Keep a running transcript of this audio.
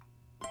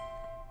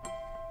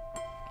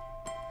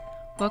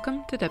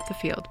Welcome to Depth of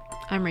Field.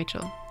 I'm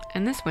Rachel,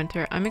 and this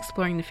winter I'm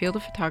exploring the field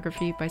of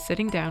photography by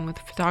sitting down with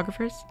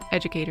photographers,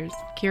 educators,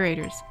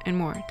 curators, and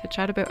more to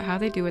chat about how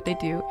they do what they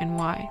do and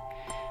why.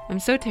 I'm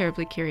so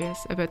terribly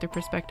curious about their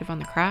perspective on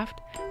the craft,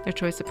 their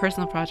choice of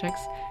personal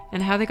projects,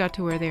 and how they got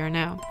to where they are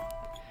now.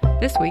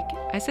 This week,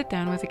 I sit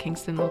down with a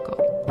Kingston local,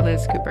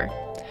 Liz Cooper.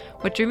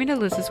 What drew me to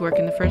Liz's work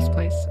in the first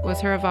place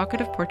was her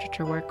evocative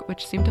portraiture work,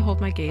 which seemed to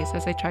hold my gaze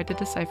as I tried to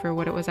decipher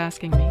what it was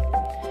asking me.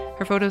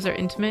 Her photos are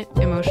intimate,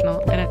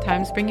 emotional, and at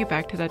times bring you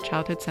back to that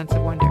childhood sense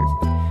of wonder.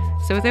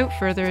 So without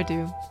further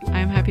ado, I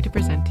am happy to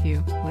present to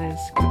you Liz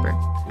Cooper.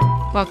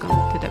 Welcome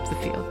to Depth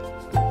of Field.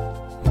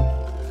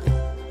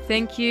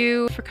 Thank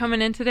you for coming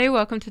in today.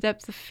 Welcome to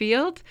Depth of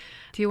Field.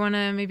 Do you want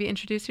to maybe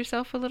introduce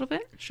yourself a little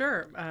bit?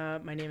 Sure.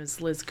 My name is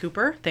Liz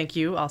Cooper. Thank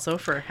you also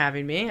for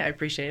having me. I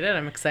appreciate it.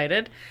 I'm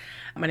excited.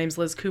 My name is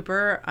Liz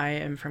Cooper. I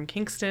am from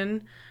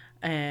Kingston,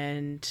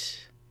 and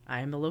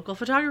I am a local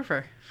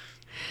photographer.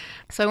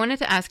 So I wanted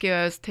to ask you,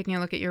 I was taking a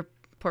look at your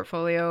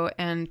portfolio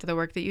and the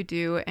work that you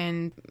do,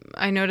 and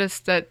I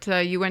noticed that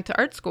you went to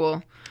art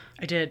school.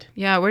 I did.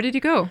 Yeah, where did you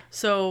go?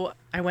 So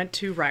I went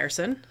to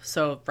Ryerson,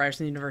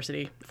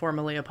 University,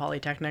 formerly a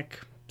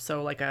polytechnic,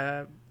 so like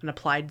an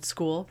applied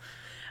school.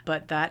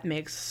 But that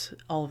makes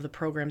all of the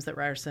programs that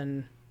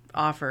Ryerson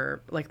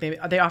offer, like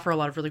they offer a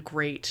lot of really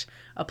great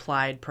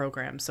applied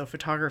programs. So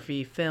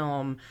photography,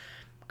 film,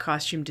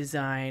 costume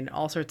design,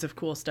 all sorts of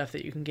cool stuff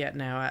that you can get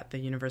now at the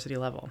university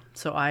level.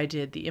 So I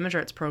did the image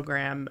arts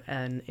program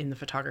and in the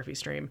photography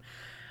stream,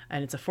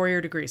 and it's a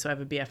 4-year degree, so I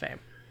have a BFA,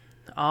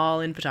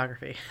 all in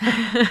photography.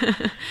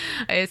 I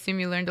assume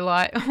you learned a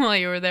lot while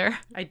you were there.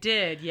 I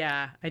did,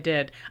 yeah, I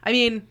did. I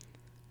mean,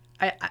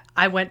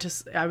 I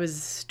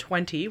was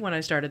 20 when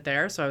I started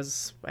there, so I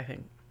was, I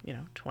think,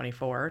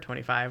 24,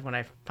 25 when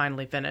I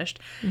finally finished.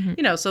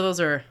 Mm-hmm. So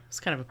it's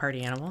kind of a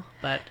party animal,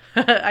 but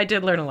I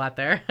did learn a lot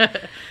there.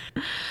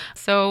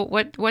 So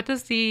what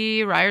does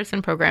the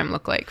Ryerson program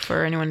look like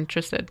for anyone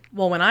interested?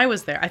 Well, when I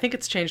was there, I think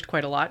it's changed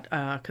quite a lot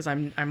because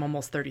I'm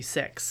almost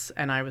 36,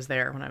 and I was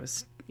there when I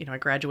was, I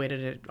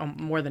graduated it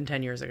more than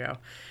 10 years ago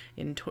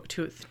in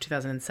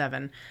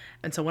 2007.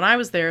 And so when I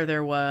was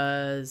there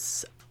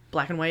was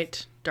black and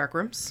white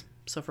darkrooms.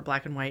 So for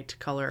black and white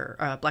color,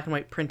 black and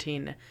white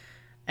printing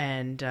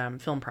and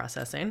film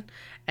processing.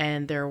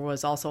 And there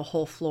was also a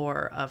whole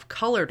floor of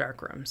color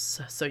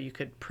darkrooms, so you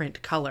could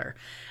print color.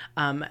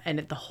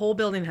 And the whole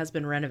building has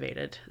been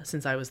renovated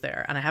since I was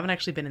there. And I haven't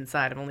actually been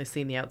inside. I've only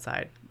seen the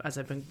outside as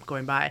I've been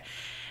going by.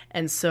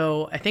 And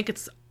so I think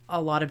it's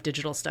a lot of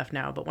digital stuff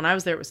now. But when I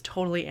was there, it was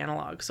totally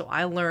analog. So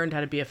I learned how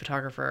to be a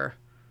photographer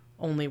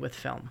only with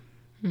film.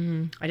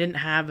 Mm-hmm. I didn't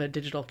have a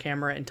digital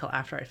camera until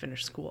after I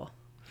finished school.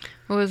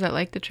 What was that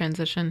like, the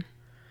transition?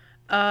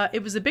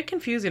 It was a bit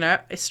confusing.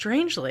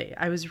 Strangely,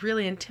 I was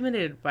really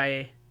intimidated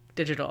by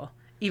digital,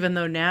 even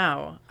though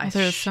now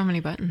there's so many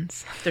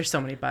buttons. There's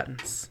so many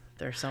buttons.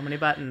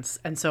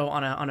 And so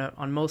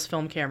on most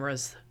film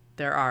cameras,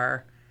 there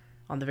are,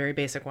 on the very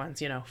basic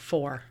ones,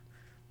 4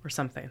 or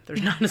something.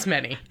 There's not as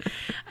many.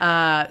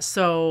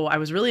 So I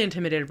was really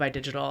intimidated by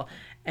digital,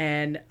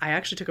 and I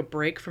actually took a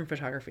break from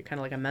photography, kind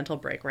of like a mental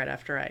break, right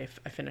after I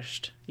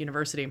finished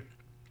university.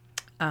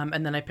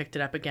 And then I picked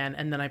it up again,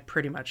 and then I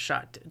pretty much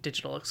shot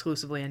digital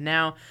exclusively. And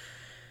now,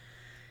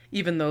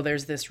 even though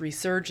there's this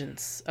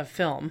resurgence of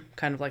film,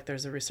 kind of like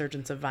there's a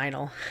resurgence of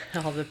vinyl,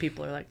 all the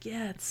people are like,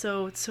 yeah, it's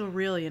so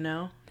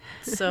real,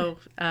 So,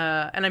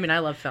 and I mean, I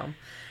love film.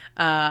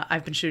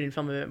 I've been shooting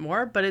film a bit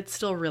more, but it's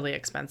still really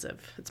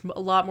expensive. It's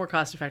a lot more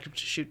cost effective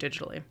to shoot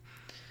digitally.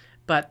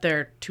 But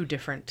they're two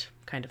different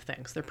kind of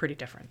things. They're pretty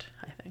different,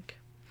 I think.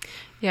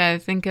 Yeah, I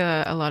think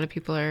a lot of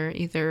people are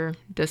either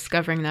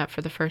discovering that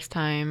for the first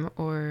time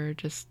or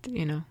just,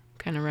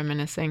 kind of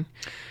reminiscing.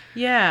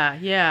 Yeah.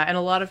 And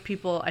a lot of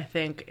people, I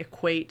think,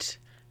 equate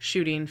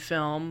shooting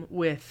film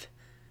with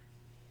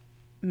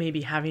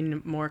maybe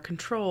having more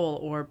control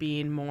or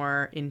being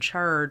more in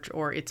charge,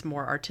 or it's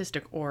more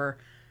artistic, or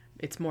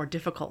it's more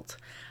difficult.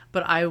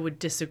 But I would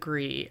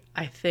disagree.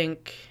 I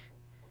think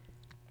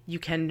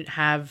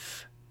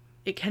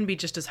it can be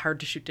just as hard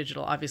to shoot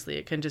digital. Obviously,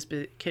 it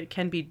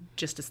can be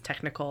just as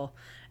technical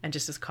and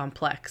just as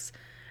complex.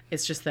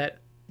 It's just that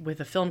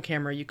with a film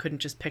camera, you couldn't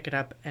just pick it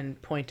up and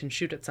point and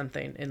shoot at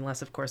something,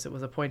 unless, of course, it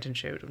was a point and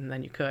shoot, and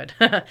then you could.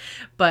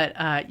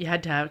 But you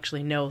had to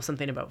actually know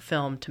something about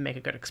film to make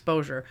a good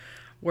exposure.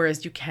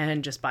 Whereas you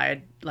can just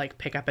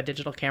pick up a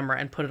digital camera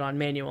and put it on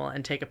manual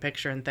and take a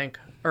picture and think,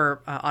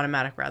 or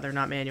automatic rather,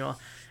 not manual,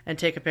 and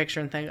take a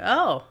picture and think,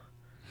 oh,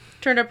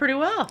 turned out pretty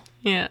well.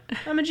 Yeah.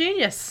 I'm a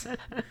genius.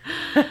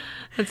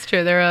 That's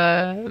true. There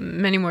are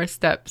many more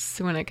steps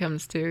when it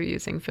comes to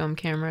using film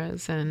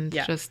cameras, and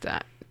just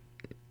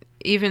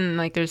even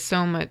there's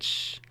so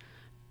much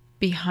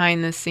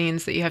behind the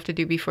scenes that you have to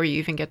do before you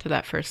even get to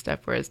that first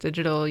step, whereas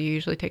digital, you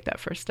usually take that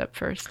first step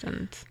first.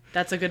 And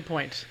that's a good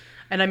point.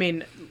 And I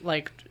mean,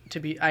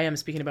 I am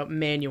speaking about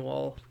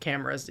manual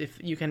cameras. If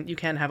you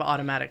can have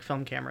automatic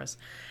film cameras.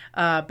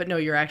 But no,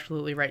 you're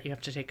absolutely right. You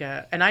have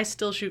to and I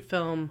still shoot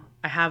film.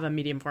 I have a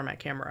medium format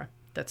camera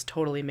that's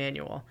totally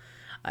manual.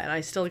 And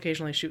I still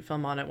occasionally shoot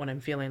film on it when I'm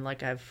feeling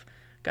like I've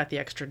got the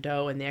extra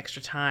dough and the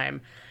extra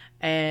time.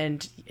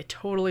 And it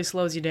totally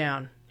slows you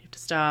down. You have to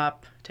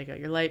stop, take out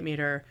your light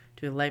meter,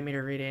 do a light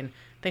meter reading,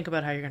 think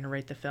about how you're going to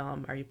rate the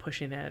film. Are you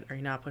pushing it? Are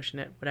you not pushing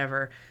it?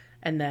 Whatever.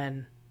 And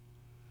then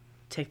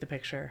take the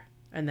picture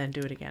and then do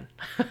it again.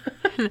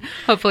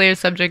 Hopefully your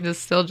subject is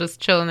still just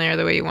chilling there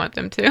the way you want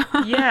them to.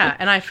 Yeah,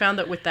 and I found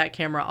that with that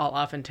camera, I'll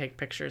often take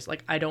pictures.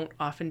 Like, I don't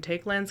often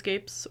take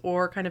landscapes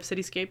or kind of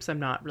cityscapes.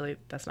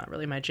 That's not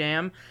really my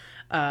jam.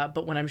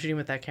 But when I'm shooting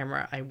with that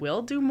camera, I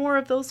will do more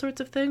of those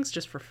sorts of things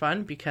just for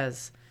fun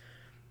because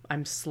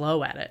I'm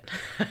slow at it.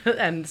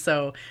 And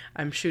so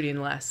I'm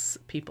shooting less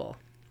people.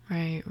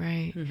 Right.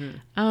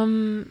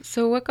 Mm-hmm.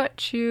 So what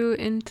got you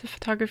into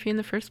photography in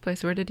the first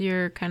place? Where did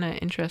your kind of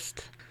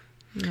interest,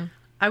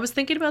 I was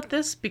thinking about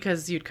this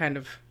because you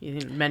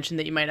mentioned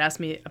that you might ask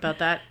me about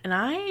that, and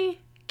I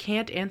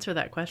can't answer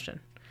that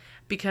question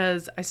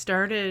because I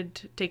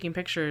started taking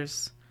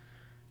pictures,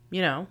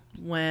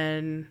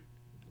 when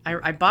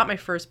I bought my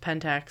first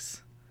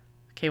Pentax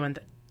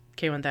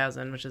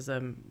K1000, which is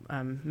a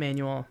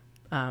manual.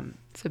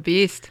 It's a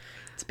beast.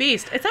 It's a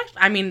beast. It's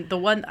actually, the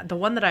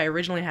one that I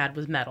originally had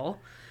was metal,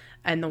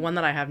 and the one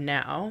that I have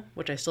now,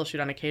 which I still shoot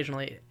on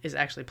occasionally, is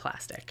actually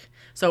plastic.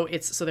 So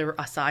they were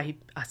Asahi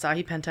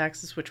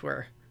Pentaxes, which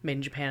were made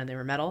in Japan, and they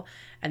were metal.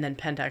 And then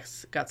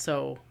Pentax got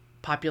so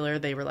popular,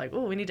 they were like,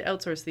 oh, we need to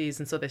outsource these.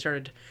 And so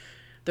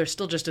they're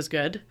still just as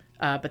good,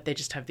 but they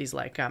just have these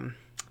like,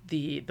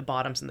 the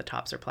bottoms and the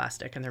tops are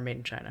plastic, and they're made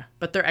in China.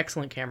 But they're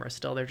excellent cameras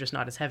still. They're just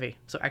not as heavy.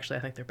 So actually,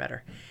 I think they're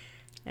better.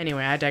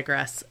 Anyway, I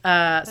digress. So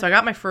I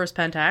got my first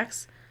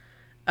Pentax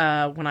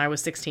when I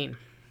was 16.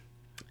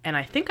 And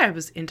I think I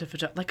was into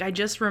photography. Like,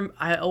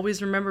 I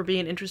always remember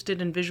being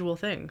interested in visual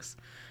things.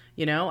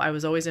 I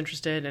was always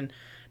interested in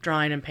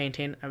drawing and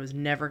painting. I was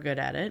never good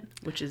at it,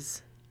 which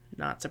is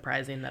not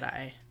surprising that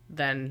I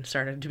then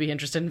started to be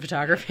interested in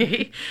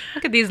photography.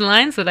 Look at these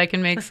lines that I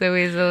can make so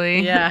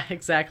easily. Yeah,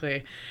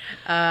 exactly.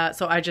 That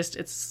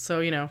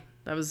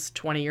was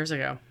 20 years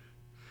ago.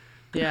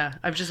 Yeah,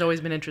 I've just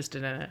always been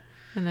interested in it.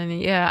 And then,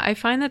 I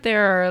find that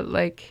there are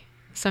like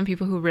some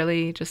people who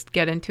really just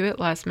get into it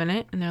last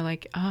minute, and they're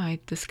like, oh, I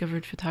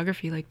discovered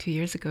photography like 2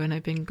 years ago, and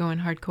I've been going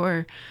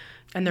hardcore.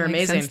 And they're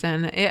amazing. Since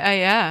then.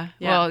 Yeah.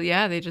 Well,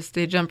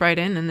 they jump right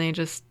in and they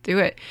just do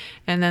it.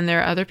 And then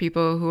there are other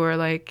people who are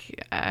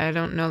like, I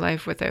don't know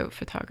life without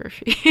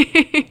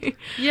photography.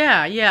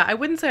 Yeah. I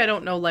wouldn't say I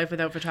don't know life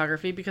without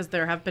photography because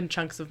there have been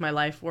chunks of my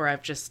life where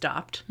I've just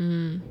stopped.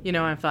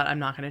 I thought I'm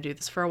not going to do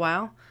this for a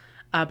while,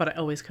 but I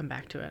always come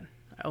back to it.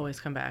 I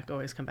always come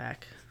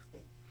back.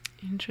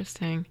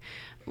 Interesting.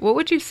 What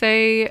would you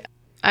say?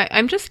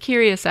 I'm just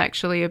curious,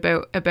 actually,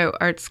 about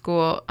art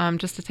school.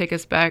 Just to take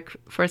us back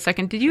for a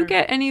second, did you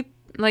get any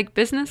like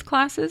business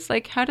classes?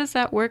 Like, how does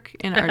that work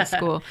in art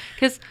school?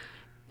 Because,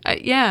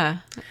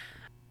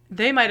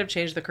 they might have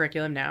changed the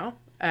curriculum now,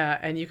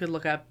 and you could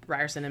look up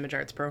Ryerson Image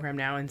Arts program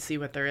now and see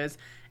what there is.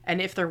 And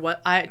if there was,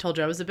 I told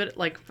you I was a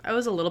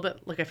little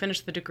bit like I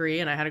finished the degree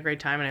and I had a great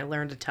time and I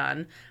learned a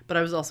ton, but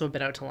I was also a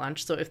bit out to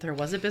lunch. So if there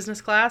was a business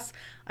class,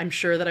 I'm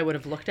sure that I would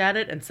have looked at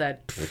it and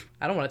said,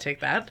 I don't want to take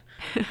that.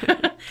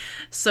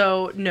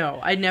 So no,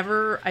 I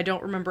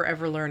don't remember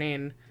ever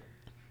learning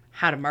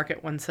how to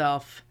market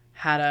oneself,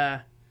 how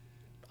to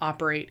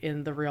operate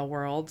in the real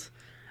world.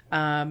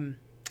 All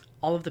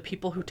of the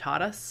people who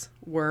taught us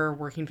were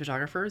working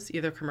photographers,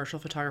 either commercial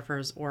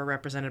photographers or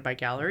represented by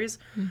galleries.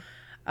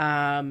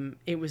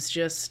 It was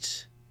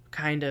just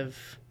kind of,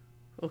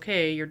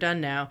 okay, you're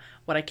done now.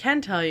 What I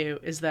can tell you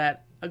is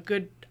that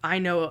I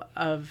know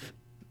of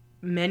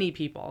many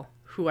people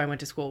who I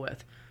went to school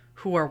with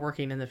who are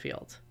working in the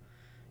field,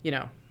 they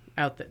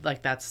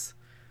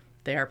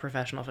are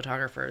professional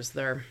photographers.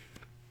 They're,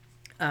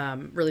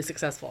 really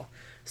successful.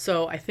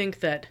 So I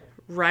think that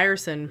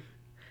Ryerson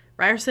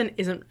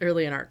isn't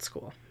really an art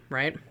school,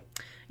 right?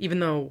 Even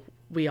though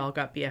we all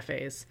got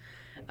BFAs.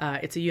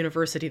 It's a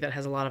university that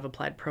has a lot of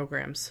applied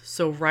programs.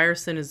 So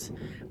Ryerson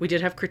we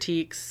did have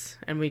critiques,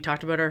 and we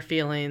talked about our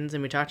feelings,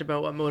 and we talked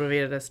about what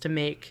motivated us to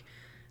make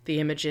the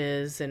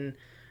images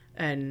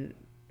and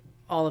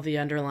all of the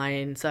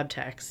underlying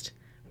subtext.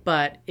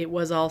 But it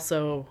was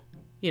also,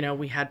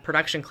 we had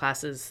production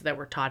classes that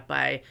were taught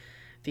by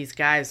these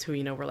guys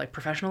who, were like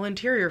professional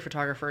interior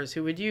photographers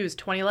who would use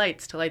 20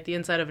 lights to light the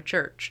inside of a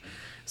church.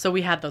 So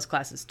we had those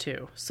classes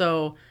too.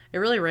 So it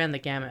really ran the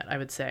gamut, I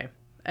would say.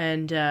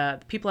 And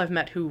the people I've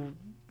met who,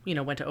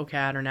 went to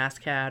OCAD or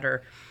NASCAD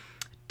or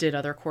did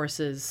other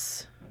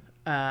courses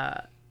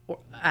at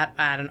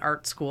an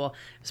art school,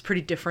 it was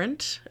pretty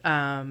different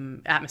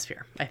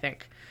atmosphere, I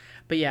think.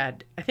 But yeah,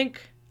 I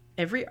think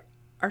every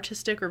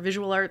artistic or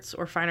visual arts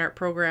or fine art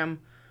program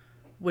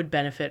would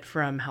benefit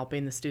from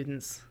helping the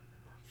students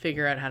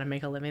figure out how to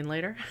make a living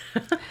later.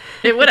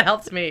 It would have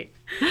helped me.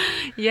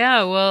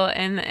 Yeah, well,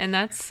 and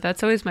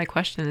that's always my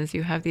question is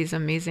you have these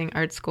amazing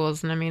art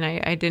schools, and I mean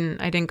I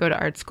didn't go to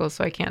art school,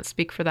 so I can't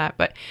speak for that,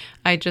 but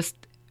I just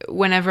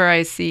whenever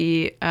I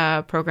see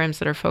programs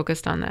that are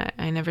focused on that,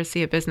 I never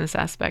see a business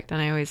aspect,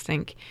 and I always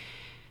think,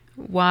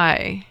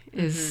 why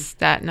is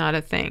that not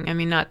a thing? I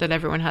mean, not that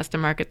everyone has to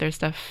market their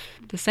stuff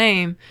the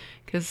same,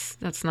 because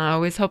that's not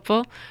always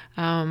helpful.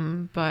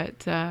 But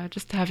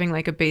just having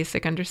like a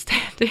basic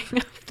understanding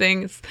of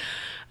things.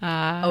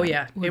 Oh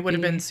yeah, it would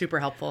have been super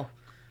helpful.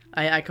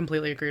 I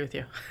completely agree with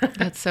you.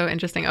 That's so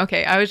interesting.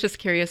 Okay, I was just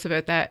curious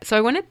about that. So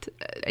I wanted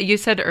you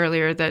said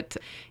earlier that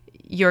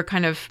you're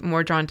kind of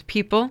more drawn to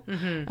people,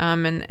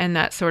 and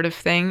that sort of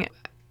thing.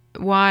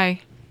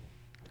 Why?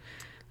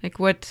 Like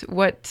what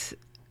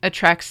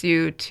attracts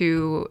you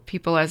to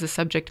people as a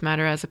subject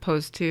matter as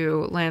opposed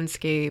to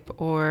landscape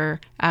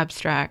or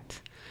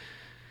abstract?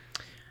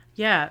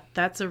 Yeah,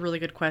 that's a really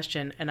good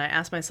question, and I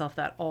ask myself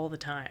that all the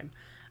time.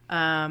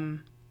 I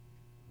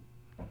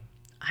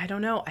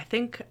don't know. I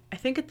think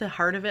at the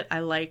heart of it,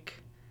 I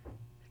like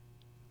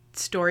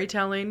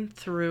storytelling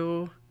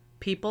through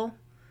people,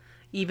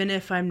 even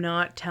if I'm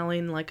not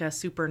telling like a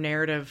super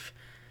narrative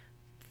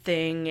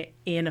thing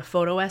in a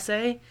photo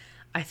essay.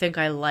 I think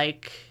I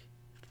like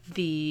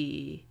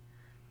the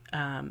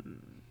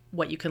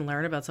what you can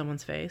learn about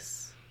someone's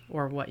face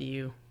or what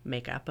you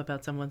make up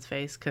about someone's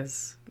face,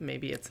 because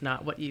maybe it's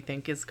not what you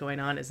think is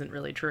going on isn't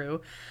really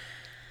true.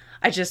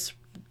 I just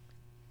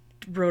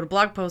wrote a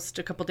blog post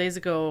a couple days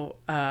ago.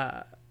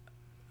 I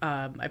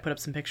put up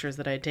some pictures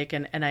that I had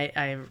taken, and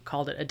I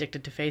called it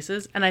 "Addicted to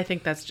Faces," and I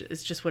think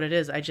it's just what it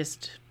is.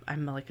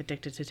 I'm like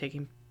addicted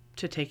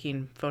to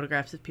taking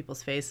photographs of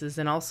people's faces,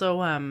 and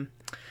also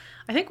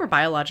I think we're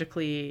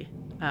biologically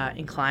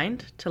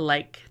inclined to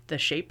like the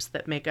shapes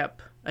that make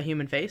up a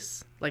human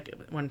face, like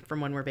from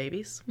when we're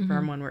babies,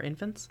 from when we're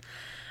infants,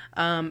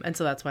 and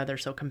so that's why they're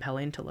so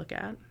compelling to look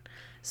at.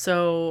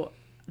 So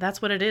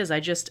that's what it is.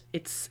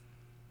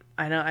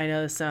 I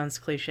know this sounds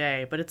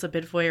cliche, but it's a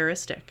bit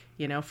voyeuristic.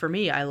 You know, for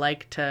me, I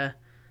like to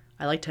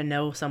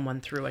know someone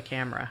through a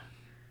camera.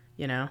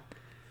 You know,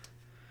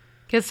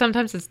 because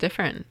sometimes it's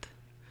different.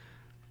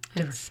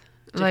 It's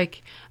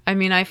like, I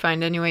mean, I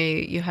find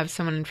anyway, you have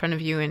someone in front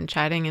of you and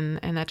chatting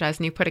and that jazz,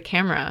 and you put a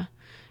camera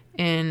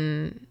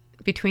in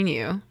between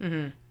you,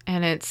 and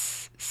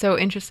it's so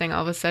interesting.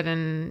 All of a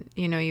sudden,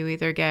 you know, you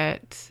either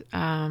get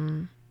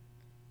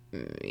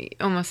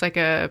almost like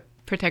a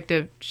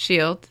protective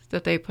shield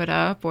that they put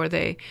up, or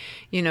they,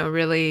 you know,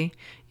 really,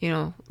 you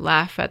know,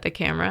 laugh at the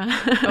camera.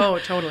 Oh,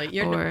 totally.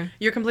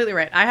 You're completely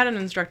right. I had an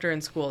instructor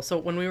in school. So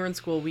when we were in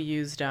school, we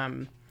used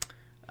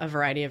a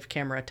variety of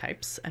camera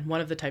types. And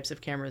one of the types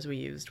of cameras we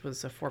used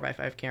was a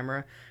 4x5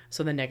 camera.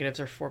 So the negatives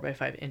are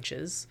 4x5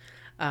 inches.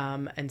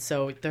 And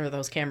so there are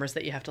those cameras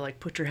that you have to like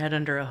put your head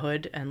under a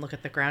hood and look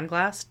at the ground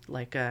glass,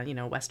 like, you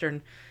know,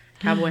 Western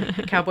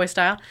cowboy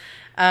style.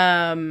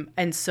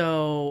 And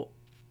so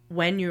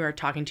when you are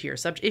talking to your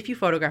subject, if you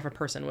photograph a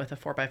person with a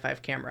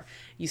 4x5 camera,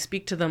 you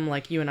speak to them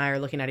like you and I are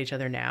looking at each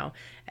other now,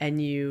 and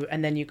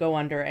then you go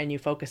under and you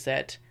focus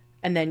it,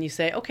 and then you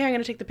say, okay, I'm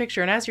going to take the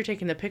picture. And as you're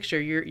taking the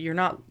picture, you're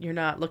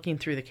not looking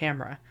through the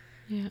camera,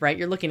 right?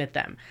 You're looking at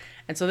them.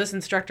 And so this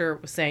instructor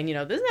was saying, you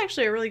know, this is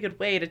actually a really good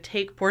way to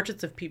take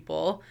portraits of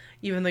people,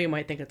 even though you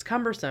might think it's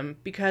cumbersome,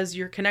 because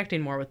you're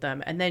connecting more with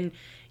them. And then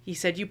he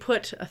said, you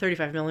put a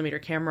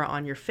 35mm camera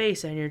on your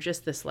face, and you're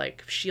just this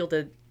like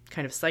shielded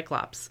kind of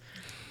cyclops.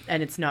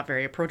 And it's not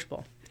very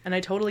approachable. And I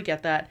totally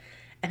get that.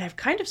 And I've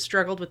kind of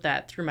struggled with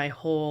that through my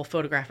whole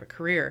photographic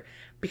career,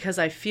 because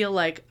I feel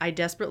like I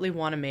desperately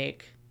want to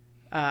make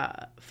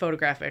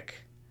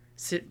photographic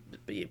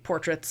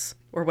portraits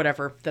or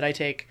whatever that I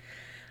take.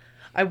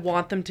 I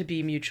want them to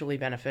be mutually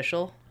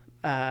beneficial.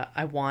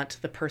 I want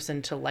the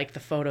person to like the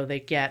photo they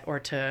get, or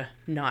to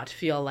not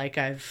feel like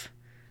I've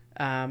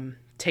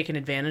taken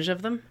advantage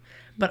of them.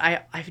 But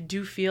I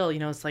do feel, you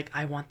know, it's like,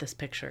 I want this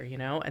picture, you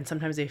know, and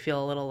sometimes they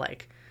feel a little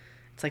like,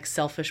 it's like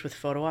selfish with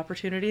photo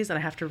opportunities. And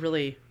I have to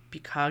really be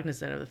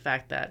cognizant of the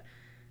fact that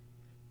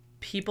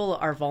people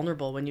are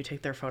vulnerable when you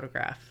take their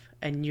photograph,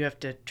 and you have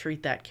to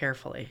treat that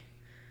carefully.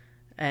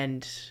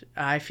 And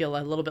I feel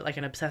a little bit like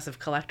an obsessive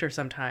collector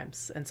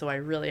sometimes. And so I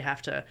really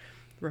have to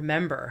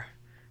remember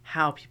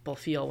how people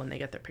feel when they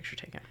get their picture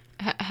taken.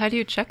 How do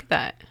you check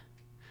that?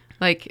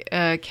 Like,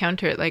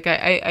 counter it? Like,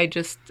 I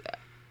just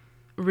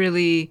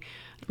really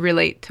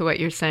relate to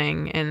what you're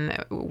saying,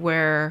 and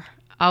where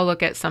I'll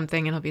look at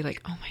something and I'll be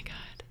like, oh my God,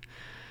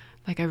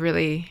 like I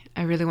really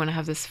want to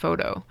have this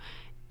photo.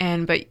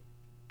 But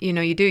you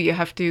know, you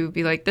have to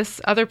be like,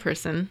 this other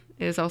person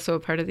is also a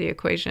part of the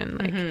equation.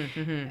 Like,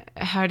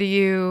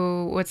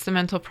 what's the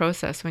mental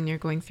process when you're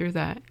going through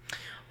that?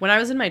 When I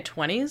was in my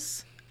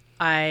 20s,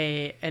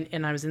 I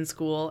was in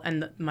school,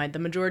 and the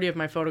majority of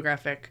my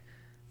photographic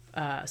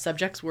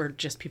subjects were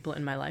just people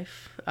in my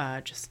life.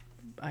 I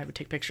would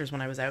take pictures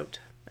when I was out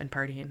and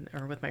partying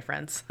or with my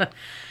friends.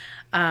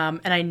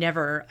 And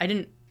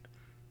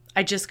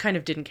I just kind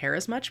of didn't care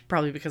as much,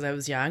 probably because I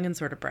was young and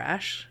sort of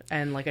brash,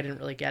 and like I didn't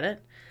really get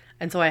it.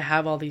 And so I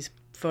have all these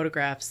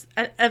photographs,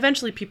 and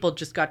eventually people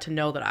just got to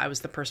know that I was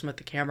the person with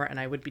the camera and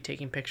I would be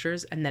taking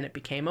pictures, and then it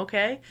became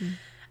okay.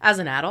 As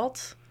an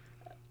adult,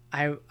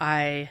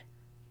 I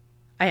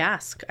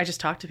ask. I just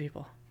talk to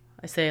people.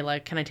 I say,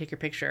 like, can I take your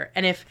picture?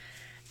 And if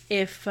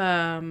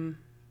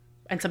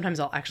and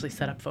sometimes I'll actually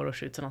set up photo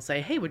shoots and I'll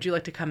say, hey, would you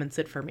like to come and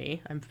sit for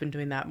me? I've been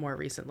doing that more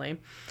recently.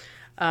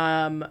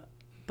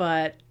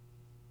 But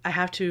I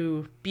have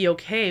to be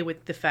okay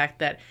with the fact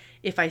that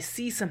if I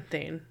see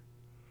something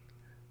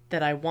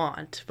that I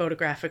want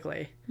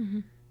photographically,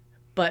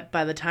 but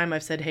by the time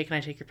I've said, hey, can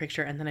I take your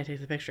picture? And then I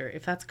take the picture.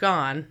 If that's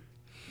gone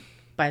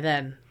by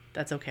then,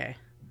 that's okay.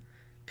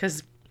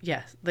 Because,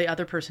 yes, the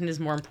other person is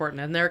more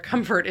important and their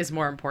comfort is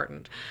more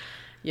important,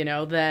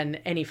 than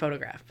any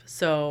photograph.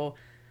 So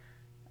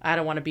I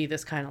don't want to be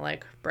this kind of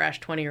like brash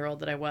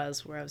 20-year-old that I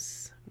was, where I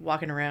was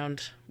walking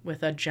around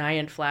with a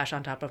giant flash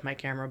on top of my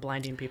camera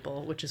blinding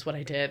people, which is what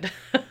I did.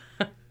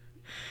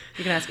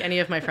 You can ask any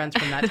of my friends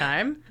from that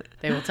time.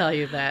 They will tell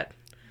you that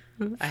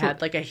I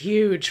had like a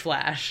huge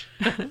flash.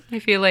 I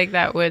feel like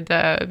that would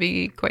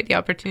be quite the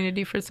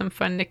opportunity for some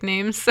fun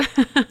nicknames. I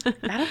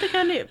don't think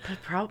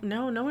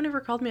no one ever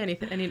called me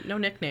no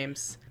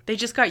nicknames. They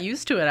just got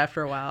used to it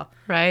after a while.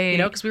 Right.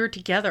 Because we were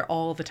together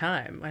all the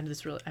time. And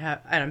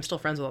I'm still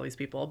friends with all these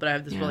people, but I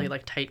have this really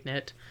like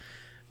tight-knit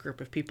group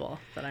of people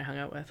that I hung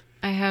out with.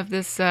 I have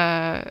this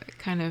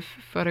kind of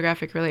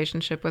photographic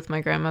relationship with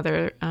my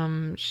grandmother.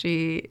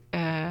 She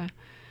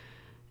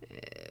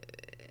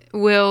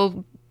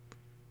will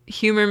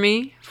humor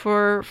me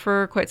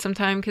for quite some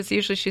time, because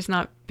usually she's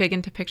not big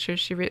into pictures.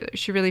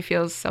 She really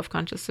feels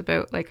self-conscious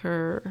about like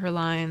her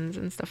lines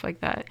and stuff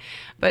like that.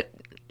 But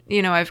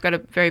I've got a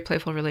very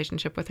playful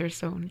relationship with her,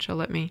 so she'll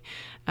let me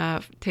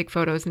take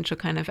photos, and she'll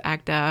kind of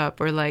act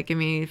up or like give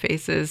me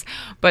faces,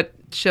 but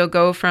she'll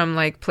go from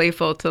like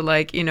playful to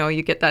like,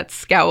 you get that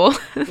scowl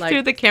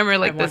through the camera,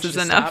 like this is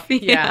enough.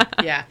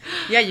 Yeah.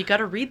 You got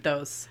to read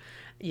those.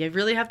 You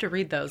really have to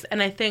read those.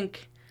 And I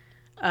think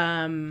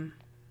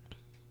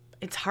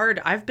it's hard.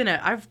 I've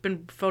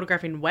been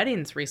photographing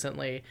weddings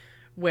recently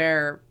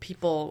where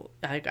people,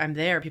 I'm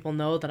there, people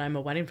know that I'm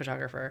a wedding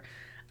photographer.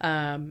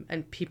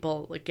 And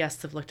people, like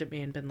guests, have looked at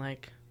me and been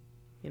like,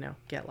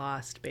 get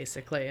lost,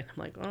 basically. And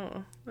I'm like,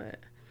 oh,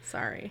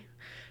 sorry.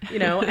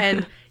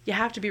 And you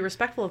have to be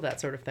respectful of that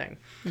sort of thing.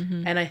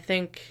 Mm-hmm. And I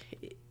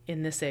think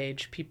in this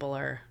age, people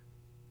I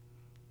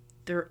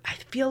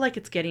feel like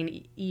it's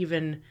getting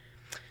even.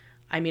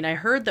 I mean, I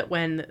heard that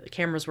when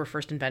cameras were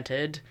first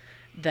invented,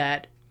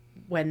 that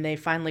when they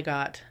finally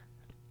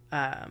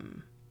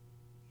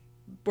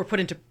were put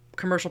into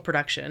commercial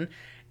production,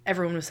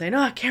 everyone was saying,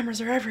 oh,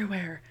 cameras are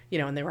everywhere,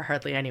 and they were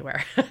hardly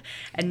anywhere.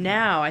 And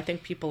now I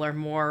think people are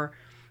more,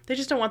 they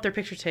just don't want their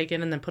picture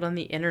taken and then put on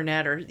the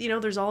internet, or,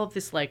 there's all of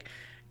this like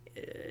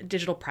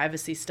digital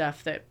privacy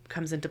stuff that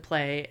comes into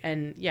play.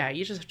 And yeah,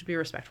 you just have to be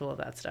respectful of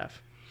that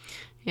stuff.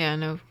 Yeah,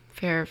 no,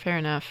 fair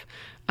enough.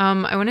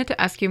 I wanted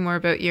to ask you more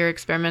about your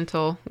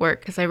experimental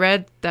work, because I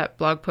read that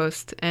blog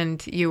post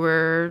and you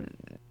were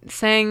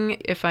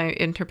saying, if I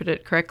interpret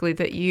it correctly,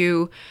 that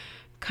you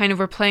kind of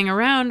were playing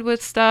around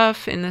with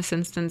stuff, in this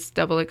instance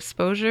double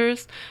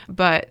exposures,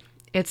 but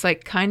it's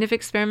like kind of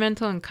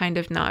experimental and kind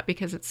of not,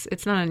 because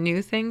it's not a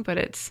new thing, but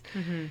it's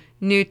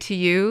new to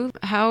you.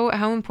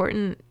 How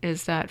important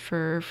is that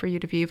for you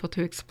to be able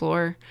to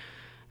explore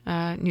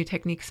new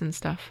techniques and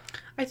stuff?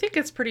 I think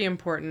it's pretty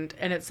important,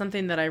 and it's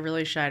something that I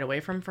really shied away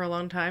from for a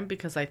long time,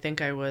 because I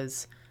think I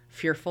was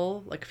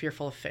fearful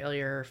of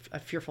failure, a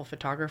fearful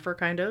photographer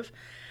kind of.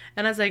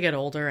 And as I get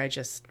older, I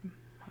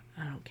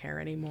don't care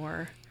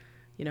anymore.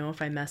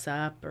 If I mess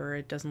up or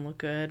it doesn't look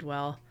good,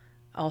 well,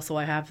 also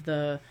I have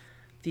the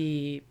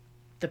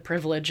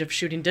privilege of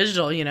shooting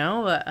digital,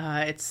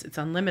 it's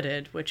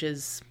unlimited, which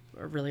is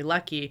really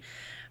lucky.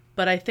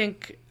 But I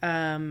think,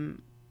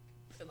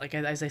 like,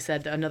 as I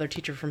said, another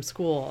teacher from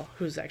school,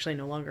 who's actually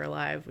no longer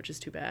alive, which is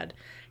too bad,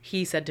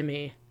 he said to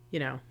me,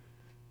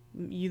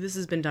 this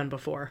has been done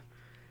before,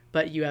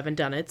 but you haven't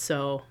done it.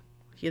 So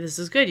this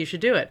is good. You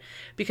should do it,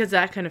 because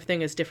that kind of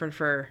thing is different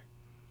for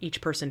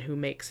each person who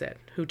makes it,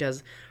 who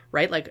does,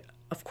 right? Like,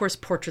 of course,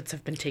 portraits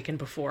have been taken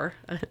before.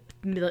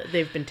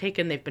 They've been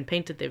taken, they've been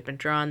painted, they've been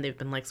drawn, they've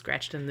been like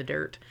scratched in the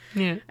dirt.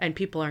 Yeah. And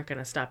people aren't going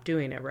to stop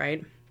doing it,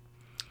 right?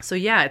 So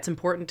yeah, it's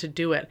important to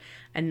do it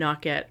and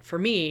not get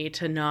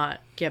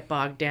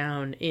bogged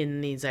down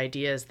in these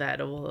ideas that,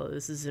 oh, well,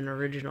 this is an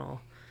original.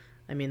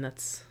 I mean,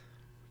 it's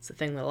the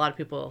thing that a lot of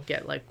people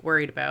get like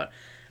worried about.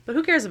 But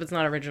who cares if it's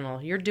not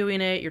original? You're doing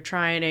it, you're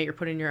trying it, you're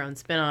putting your own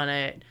spin on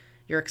it,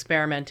 you're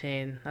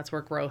experimenting. That's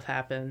where growth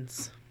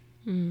happens.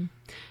 Mm.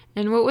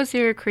 And what was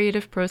your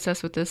creative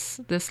process with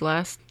this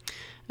last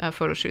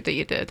photo shoot that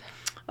you did?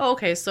 Oh,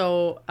 okay.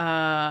 So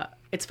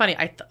it's funny.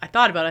 I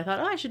thought,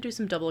 oh, I should do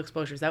some double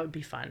exposures. That would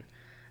be fun.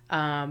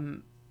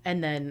 And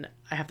then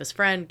I have this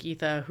friend,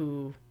 Geetha,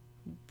 who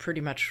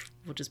pretty much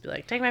will just be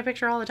like, take my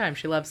picture all the time.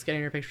 She loves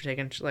getting her picture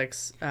taken. She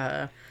likes,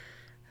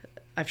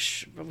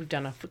 we've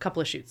done a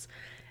couple of shoots.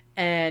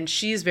 And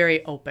she's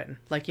very open,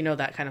 like,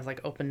 that kind of like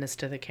openness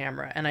to the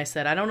camera. And I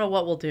said, I don't know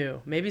what we'll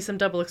do. Maybe some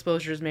double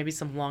exposures, maybe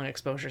some long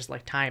exposures,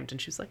 like timed. And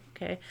she was like,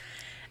 okay.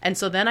 And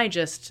so then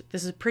this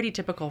is pretty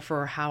typical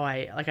for how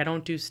I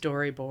don't do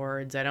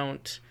storyboards.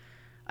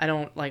 I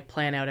don't like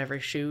plan out every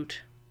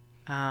shoot.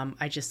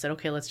 I just said,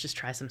 okay, let's just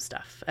try some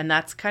stuff. And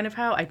that's kind of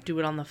how I do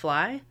it on the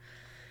fly.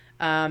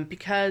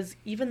 Because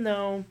even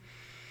though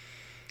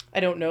I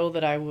don't know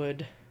that I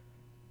would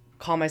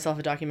call myself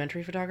a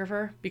documentary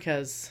photographer,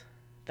 because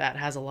that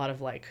has a lot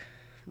of like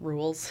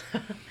rules.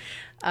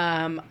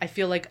 I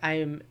feel like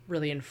I'm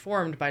really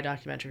informed by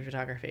documentary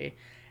photography,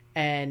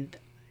 and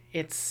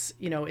it's,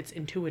 you know, it's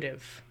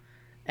intuitive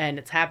and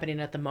it's happening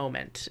at the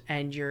moment,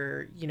 and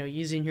you're, you know,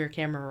 using your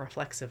camera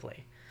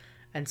reflexively.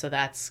 And so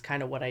that's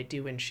kind of what I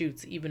do in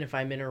shoots, even if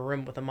I'm in a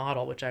room with a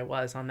model, which I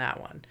was on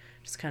that one.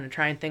 Just kind of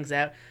trying things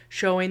out,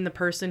 showing the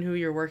person who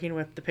you're working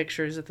with the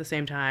pictures at the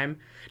same time,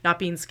 not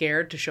being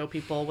scared to show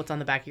people what's on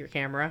the back of your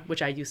camera,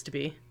 which I used to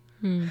be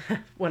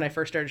when I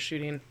first started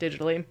shooting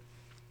digitally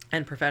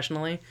and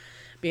professionally.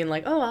 Being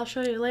like, oh, I'll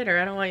show you later.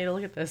 I don't want you to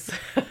look at this.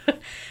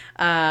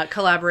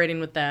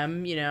 Collaborating with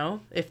them, you know,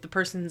 if the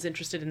person's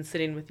interested in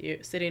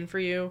sitting for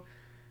you,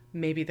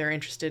 maybe they're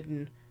interested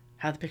in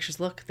how the pictures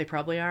look. They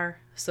probably are.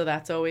 So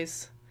that's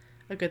always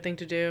a good thing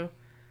to do.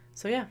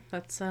 So yeah,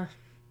 that's how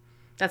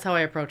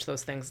I approach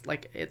those things.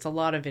 Like, it's a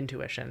lot of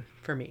intuition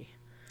for me.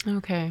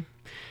 Okay.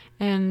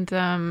 And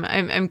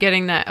I'm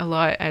getting that a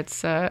lot.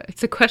 It's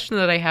a question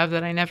that I have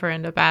that I never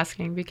end up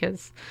asking,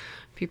 because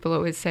people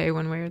always say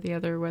one way or the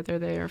other whether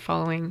they are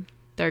following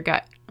their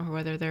gut or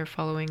whether they're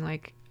following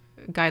like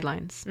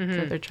guidelines.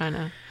 So they're trying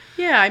to...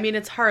 Yeah, I mean,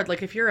 it's hard.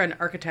 Like, if you're an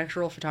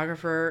architectural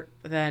photographer,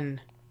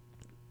 then,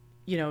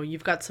 you know,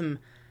 you've got some,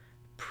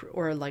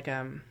 or like,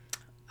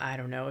 I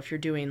don't know, if you're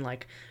doing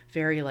like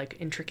very like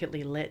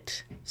intricately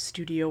lit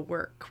studio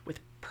work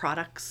with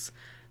products,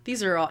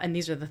 these are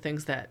the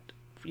things that,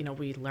 you know,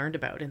 we learned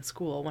about in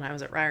school when I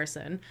was at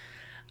Ryerson.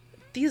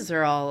 These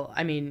are all,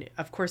 I mean,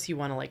 of course you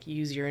want to like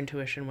use your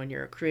intuition when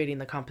you're creating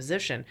the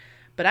composition,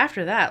 but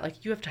after that,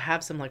 like, you have to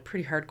have some like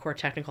pretty hardcore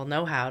technical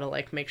know-how to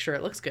like make sure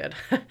it looks good,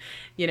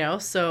 you know?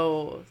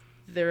 So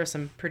there are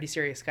some pretty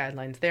serious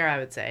guidelines there, I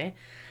would say.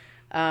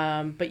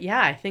 But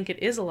yeah, I think it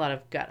is a lot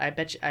of gut. I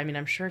bet you, I mean,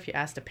 I'm sure if you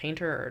asked a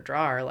painter or a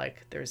drawer,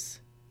 like, there's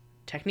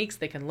techniques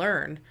they can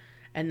learn,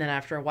 and then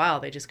after a while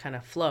they just kind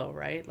of flow,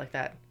 right? Like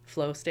that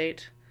flow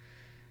state.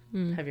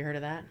 Have you heard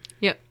of that?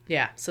 Yep.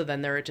 Yeah. So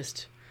then they're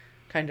just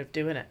kind of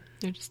doing it.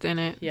 They're just in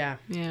it. Yeah.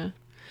 Yeah.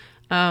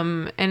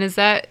 And is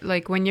that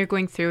like when you're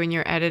going through and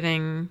you're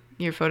editing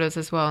your photos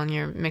as well and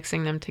you're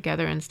mixing them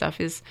together and stuff,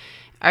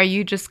 are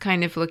you just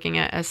kind of looking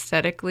at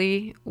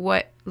aesthetically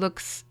what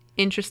looks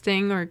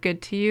interesting or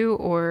good to you,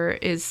 or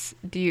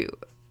do you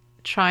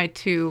try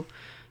to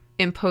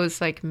impose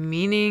like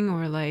meaning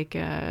or like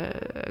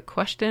a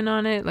question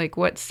on it? Like,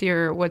 what's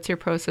your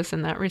process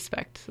in that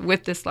respect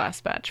with this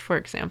last batch, for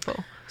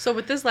example? So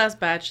with this last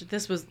batch,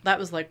 that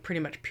was like pretty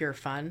much pure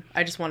fun.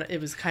 It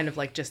was kind of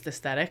like just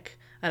aesthetic,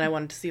 and I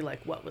wanted to see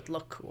like what would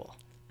look cool,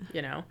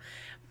 you know.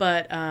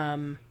 But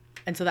and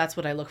so that's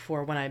what I look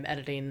for when I'm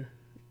editing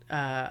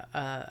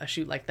a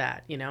shoot like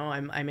that, you know.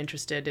 I'm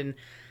interested in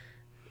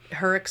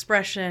her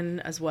expression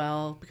as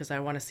well, because I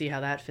want to see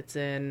how that fits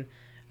in.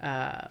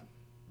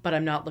 But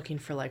I'm not looking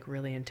for like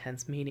really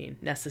intense meaning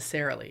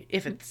necessarily.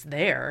 If it's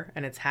there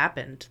and it's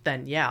happened,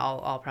 then yeah,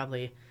 I'll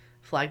probably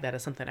flag that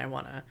as something I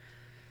want to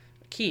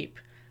keep.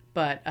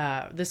 But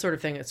this sort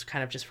of thing is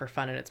kind of just for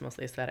fun, and it's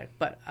mostly aesthetic.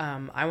 But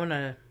I want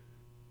to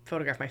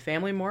photograph my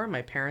family more,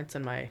 my parents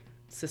and my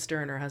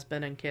sister and her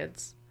husband and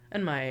kids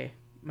and my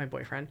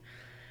boyfriend.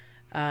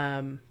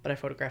 But I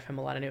photograph him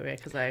a lot anyway,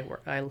 because I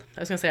was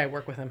gonna say I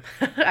work with him.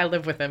 I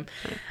live with him.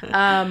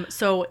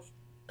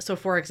 So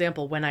for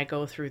example, when I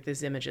go through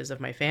these images of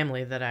my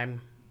family that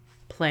I'm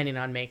planning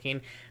on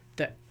making,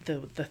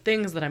 the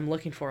things that I'm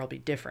looking for will be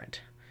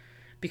different,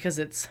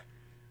 because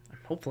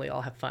hopefully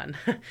I'll have fun,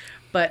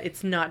 but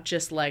it's not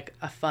just like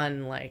a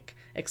fun, like,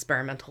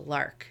 experimental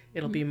lark.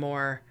 It'll be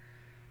more,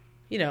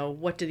 you know,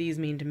 what do these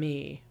mean to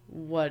me?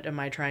 What am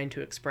I trying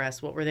to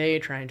express? What were they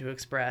trying to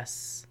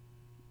express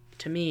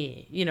to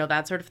me? You know,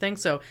 that sort of thing.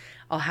 So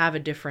I'll have a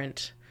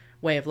different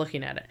way of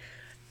looking at it.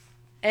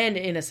 And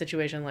in a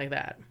situation like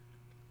that,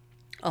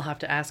 I'll have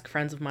to ask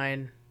friends of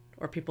mine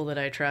or people that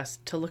I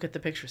trust to look at the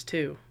pictures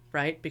too,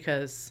 right?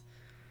 Because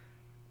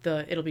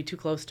it'll be too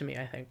close to me,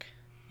 I think,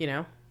 you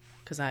know,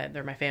 because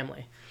they're my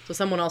family. So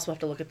someone else will have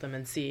to look at them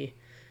and see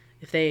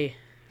if they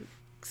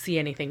see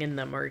anything in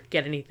them or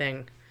get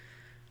anything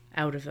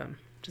out of them.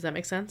 Does that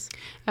make sense?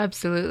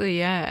 Absolutely,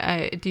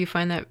 yeah. Do you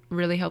find that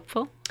really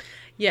helpful?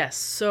 Yes.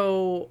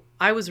 So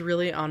I was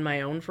really on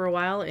my own for a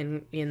while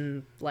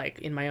in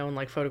my own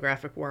like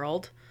photographic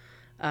world.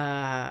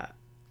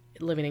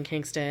 Living in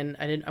Kingston,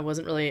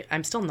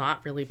 I'm still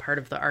not really part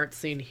of the art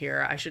scene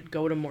here. I should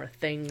go to more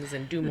things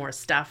and do more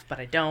stuff, but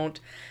I don't.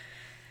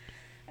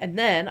 And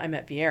then I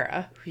met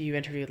Vieira, who you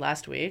interviewed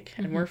last week,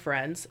 and we're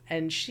friends,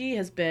 and she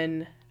has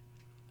been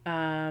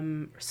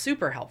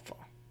super helpful,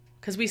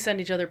 because we send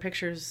each other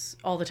pictures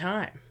all the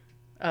time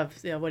of,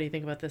 you know, what do you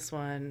think about this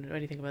one? What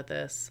do you think about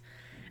this?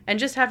 And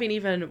just having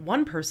even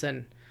one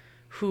person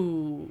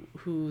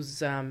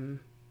whose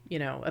you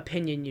know,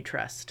 opinion you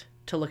trust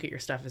to look at your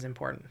stuff is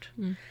important.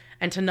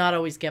 And to not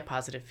always get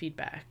positive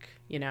feedback,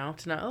 you know,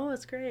 to not, oh,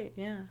 it's great.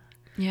 Yeah.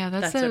 Yeah.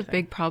 That's a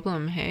big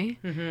problem. Hey.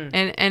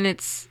 And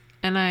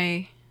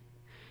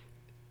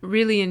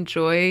really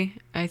enjoy,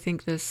 I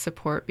think, the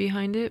support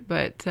behind it,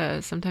 but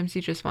sometimes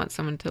you just want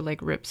someone to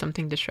like rip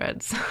something to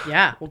shreds.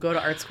 Yeah, we'll go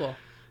to art school.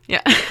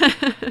 Yeah.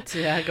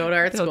 Yeah, go to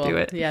art school. They'll do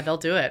it. Yeah, they'll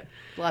do it.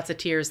 Lots of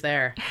tears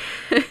there.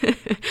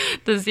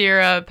 Does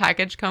your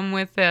package come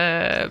with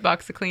a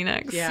box of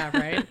Kleenex? Yeah,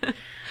 right.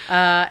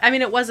 I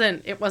mean, it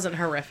wasn't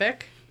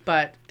horrific,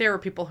 but there were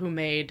people who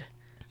made.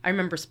 I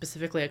remember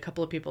specifically a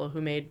couple of people who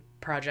made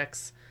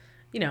projects,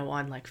 you know,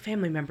 on like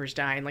family members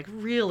dying, like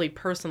really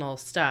personal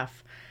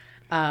stuff,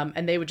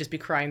 and they would just be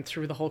crying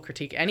through the whole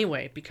critique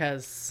anyway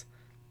because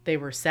they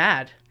were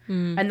sad.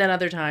 And then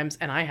other times,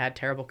 and I had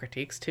terrible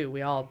critiques too,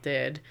 we all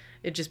did,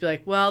 it'd just be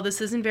like, well, this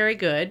isn't very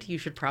good. You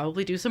should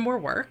probably do some more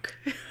work.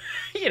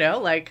 You know,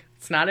 like,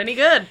 it's not any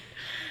good.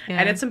 Yeah.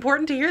 And it's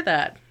important to hear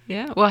that.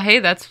 Yeah. Well, hey,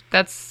 that's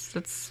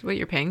what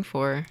you're paying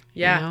for.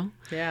 Yeah. You know?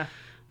 Yeah.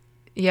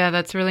 Yeah,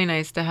 that's really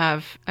nice to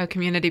have a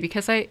community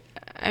because I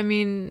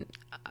mean,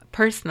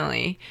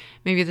 personally,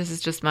 maybe this is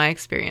just my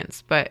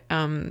experience, but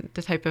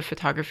the type of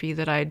photography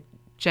that I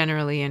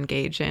generally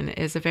engage in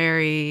is a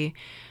very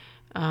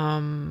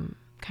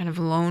kind of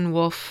lone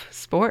wolf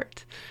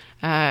sport.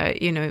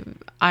 You know,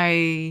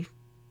 I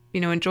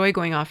enjoy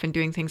going off and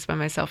doing things by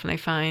myself, and I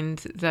find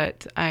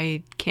that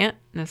I can't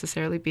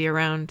necessarily be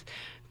around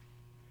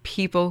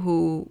people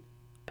who,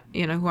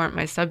 you know, who aren't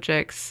my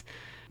subjects,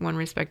 one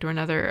respect or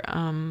another,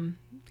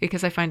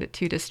 because I find it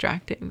too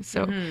distracting.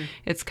 So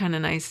it's kind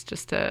of nice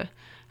just to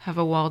have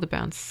a wall to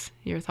bounce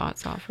your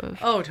thoughts off of.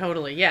 Oh,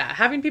 totally. Yeah.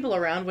 Having people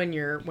around when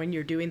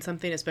you're doing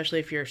something, especially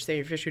if you're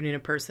shooting a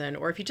person,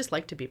 or if you just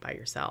like to be by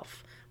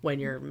yourself when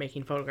you're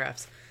making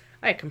photographs.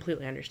 I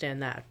completely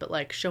understand that. But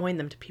like showing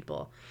them to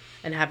people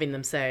and having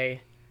them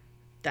say,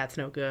 that's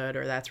no good,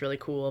 or that's really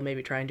cool,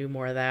 maybe try and do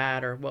more of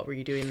that, or what were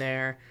you doing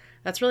there?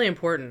 That's really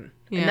important.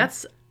 Yeah. And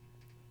that's,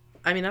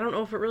 I mean, I don't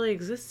know if it really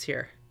exists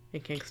here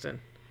in Kingston.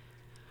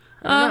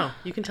 I don't know.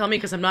 You can tell me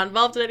because I'm not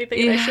involved in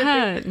anything that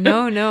I should be.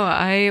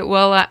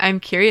 No. I'm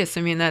curious.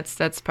 I mean,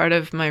 that's part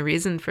of my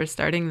reason for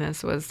starting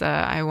this was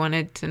I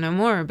wanted to know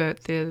more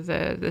about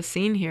the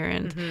scene here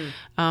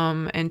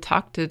and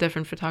talk to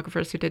different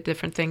photographers who did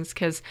different things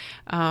because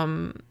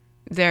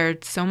there are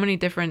so many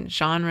different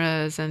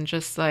genres and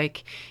just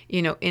like,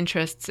 you know,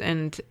 interests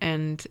and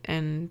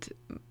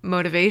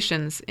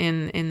motivations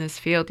in this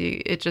field.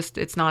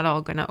 It's not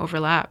all going to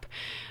overlap.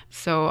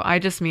 So I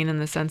just mean in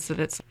the sense that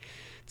it's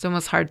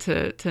almost hard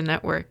to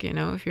network, you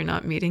know, if you're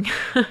not meeting.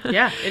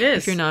 Yeah, it is.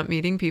 If you're not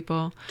meeting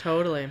people.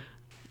 Totally.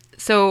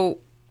 So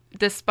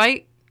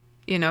despite,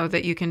 you know,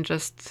 that you can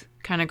just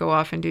kind of go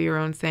off and do your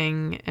own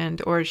thing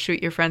or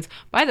shoot your friends.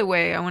 By the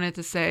way, I wanted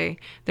to say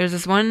there's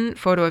this one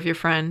photo of your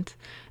friend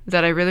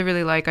that I really,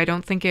 really like. I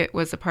don't think it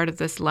was a part of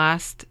this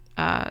last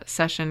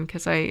session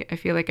because I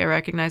feel like I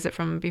recognize it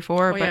from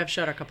before. Oh, yeah, I've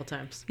shot her a couple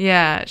times.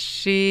 Yeah,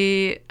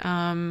 she,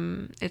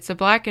 it's a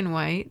black and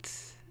white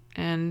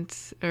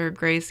or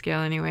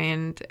grayscale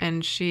anyway,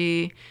 and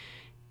she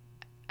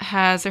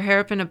has her hair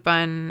up in a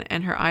bun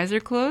and her eyes are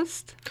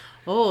closed.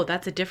 Oh,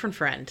 that's a different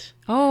friend.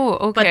 Oh,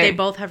 okay. But they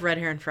both have red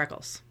hair and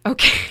freckles.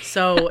 Okay.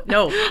 So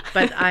no,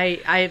 but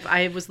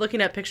I was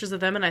looking at pictures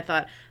of them and I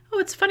thought, oh,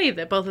 it's funny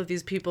that both of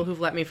these people who've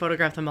let me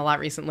photograph them a lot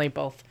recently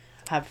both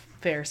have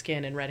fair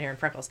skin and red hair and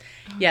freckles.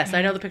 Okay. Yes,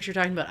 I know the picture you're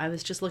talking about. I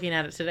was just looking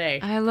at it today.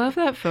 I love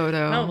that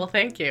photo. Oh, well,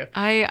 thank you.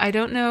 I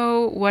don't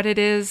know what it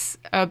is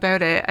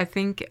about it. I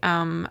think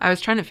I was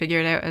trying to figure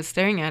it out as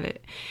staring at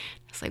it.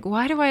 I was like,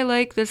 why do I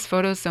like this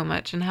photo so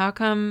much? And how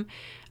come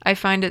I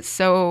find it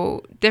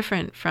so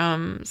different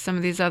from some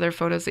of these other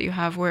photos that you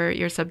have where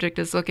your subject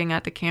is looking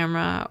at the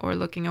camera or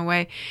looking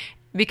away?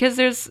 Because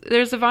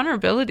there's a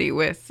vulnerability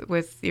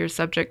with your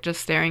subject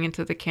just staring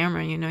into the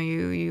camera. You know,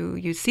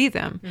 you see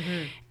them.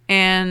 Mm-hmm.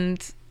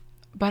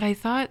 But I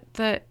thought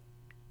that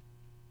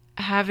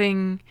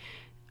having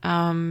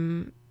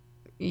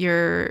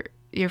your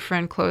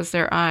friend close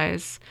their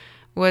eyes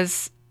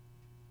was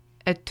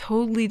a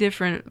totally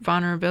different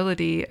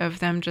vulnerability of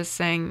them just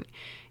saying,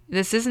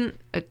 this isn't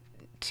a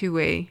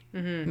two-way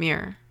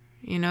mirror.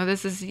 You know,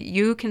 this is,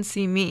 you can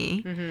see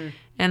me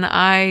and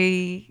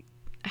I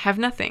have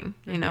nothing,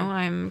 you know,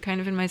 I'm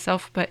kind of in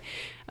myself, but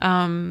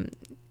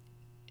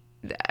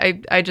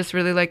I just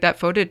really like that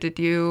photo.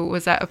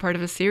 Was that a part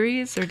of a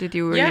series or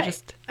were you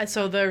just...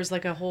 So there's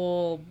like a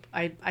whole,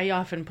 I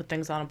often put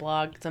things on a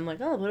blog because I'm like,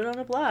 oh, put it on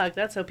a blog.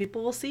 That's how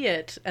people will see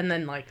it. And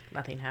then like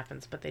nothing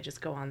happens, but they just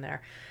go on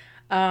there.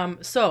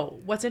 So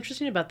what's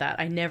interesting about that,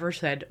 I never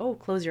said, oh,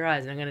 close your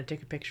eyes and I'm going to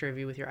take a picture of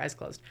you with your eyes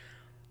closed.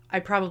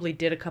 I probably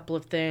did a couple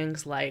of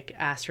things like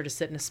asked her to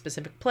sit in a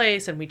specific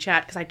place and we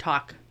chat because I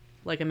talk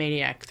like a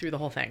maniac through the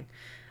whole thing.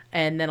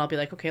 And then I'll be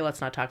like, okay,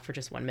 let's not talk for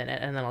just 1 minute.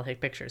 And then I'll take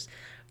pictures.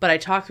 But I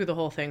talk through the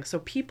whole thing. So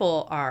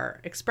people are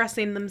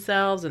expressing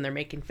themselves and they're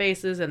making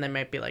faces and they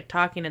might be like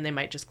talking and they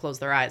might just close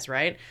their eyes,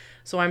 right?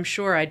 So I'm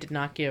sure I did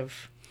not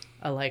give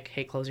a like,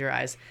 hey, close your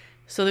eyes.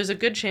 So there's a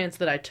good chance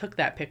that I took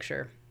that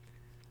picture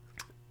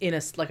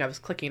like I was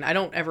clicking. I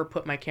don't ever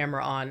put my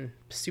camera on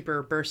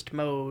super burst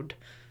mode,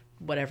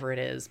 whatever it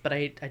is. But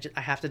I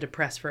have to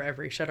depress for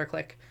every shutter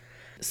click.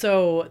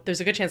 So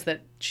there's a good chance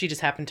that she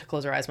just happened to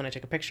close her eyes when I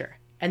took a picture.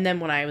 And then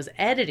when I was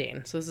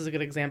editing, so this is a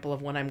good example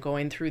of when I'm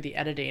going through the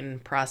editing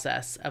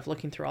process of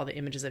looking through all the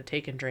images I've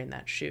taken during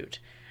that shoot,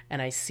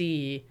 and I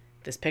see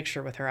this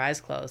picture with her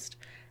eyes closed,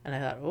 and I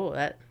thought, oh,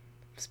 that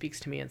speaks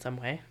to me in some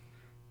way.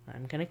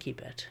 I'm going to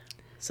keep it.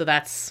 So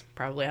that's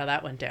probably how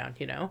that went down,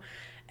 you know?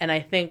 And I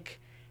think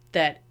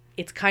that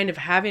it's kind of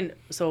having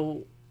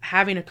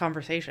a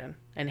conversation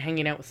and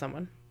hanging out with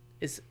someone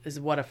is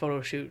what a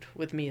photo shoot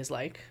with me is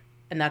like.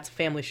 And that's a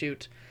family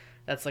shoot.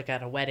 That's like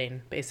at a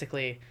wedding,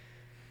 basically.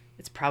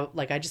 It's probably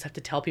like I just have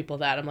to tell people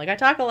that. I'm like, I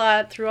talk a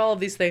lot through all of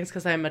these things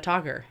because I'm a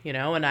talker, you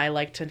know, and I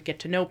like to get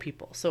to know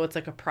people. So it's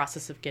like a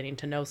process of getting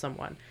to know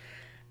someone.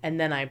 And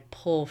then I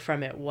pull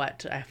from it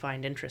what I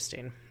find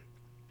interesting.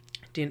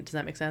 Does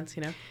that make sense,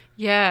 you know?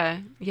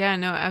 Yeah,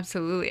 no,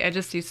 absolutely.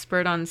 You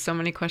spurred on so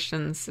many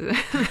questions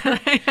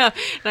that I have,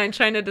 and I'm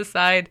trying to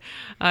decide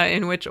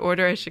in which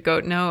order I should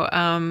go. No,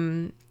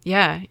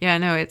 yeah,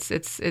 no, it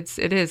is.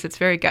 It's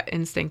very gut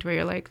instinct where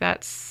you're like,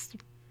 that's,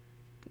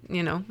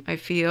 you know, I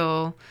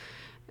feel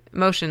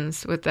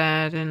emotions with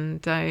that,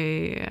 and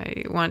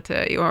I want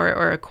to,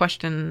 or a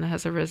question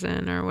has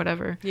arisen or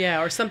whatever.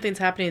 Yeah, or something's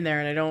happening there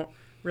and I don't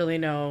really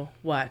know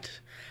what.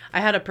 I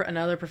had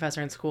another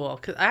professor in school,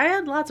 because I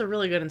had lots of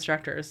really good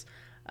instructors.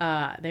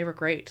 They were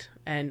great,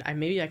 and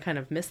I kind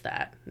of miss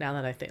that now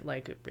that I think,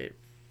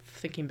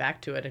 thinking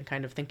back to it and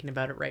kind of thinking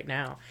about it right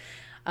now.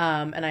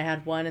 And I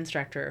had one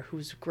instructor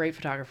who's a great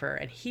photographer,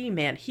 and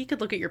he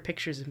could look at your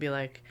pictures and be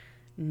like,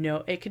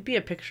 no, it could be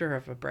a picture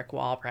of a brick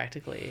wall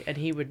practically, and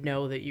he would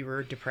know that you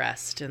were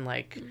depressed and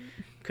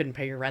couldn't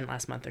pay your rent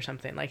last month or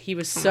something. Like, he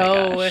was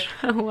so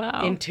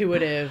wow.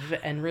 intuitive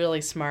and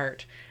really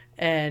smart.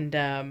 And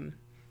I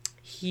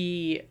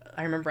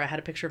remember I had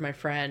a picture of my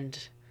friend.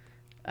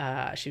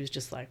 She was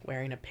just like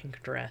wearing a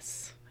pink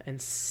dress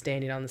and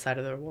standing on the side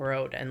of the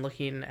road and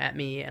looking at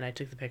me, and I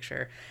took the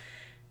picture.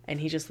 And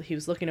he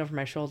was looking over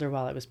my shoulder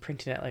while I was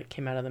printing it,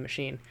 came out of the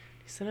machine.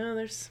 He said, "Oh,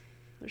 there's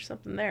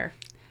something there."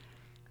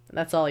 And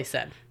that's all he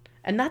said.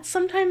 And that's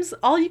sometimes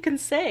all you can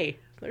say.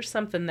 There's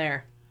something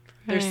there.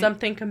 Right. There's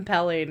something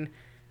compelling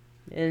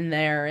in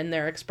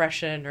their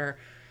expression or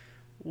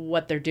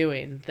what they're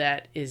doing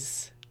that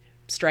is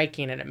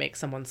striking, and it makes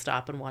someone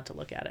stop and want to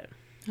look at it.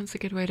 That's a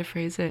good way to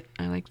phrase it.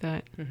 I like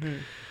that. Mm-hmm.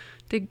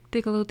 Dig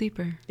a little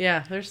deeper.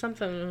 Yeah, there's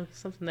something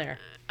there.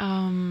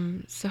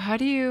 So how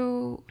do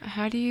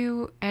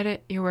you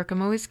edit your work?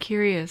 I'm always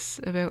curious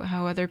about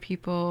how other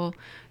people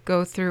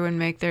go through and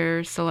make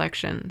their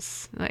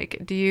selections.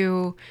 Like, do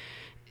you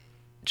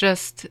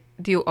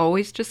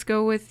always just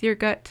go with your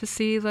gut to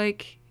see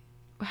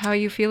how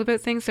you feel about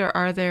things, or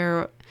are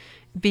there,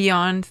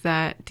 beyond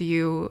that, do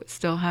you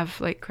still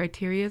have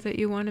criteria that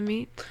you want to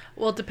meet?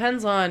 Well, it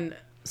depends on,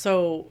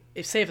 so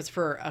if it's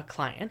for a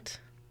client,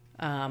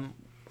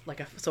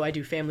 so I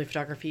do family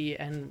photography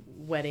and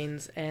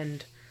weddings,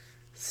 and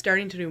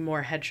starting to do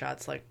more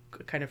headshots,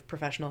 kind of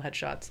professional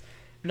headshots,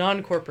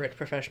 non-corporate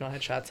professional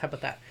headshots. How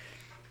about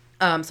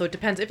that? So it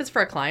depends. If it's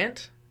for a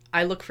client,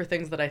 I look for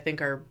things that I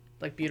think are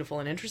beautiful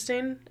and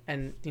interesting,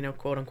 and,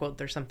 quote unquote,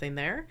 there's something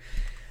there.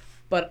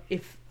 But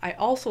if I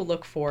also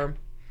look for,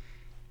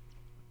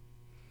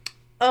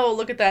 oh,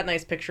 look at that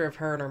nice picture of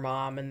her and her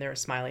mom, and they're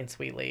smiling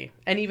sweetly.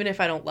 And even if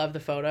I don't love the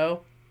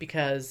photo,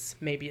 because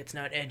maybe it's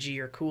not edgy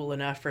or cool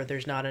enough, or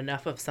there's not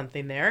enough of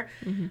something there,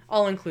 mm-hmm.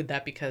 I'll include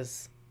that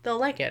because they'll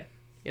like it,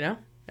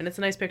 and it's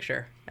a nice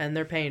picture, and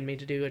they're paying me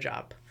to do a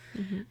job.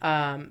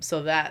 Mm-hmm.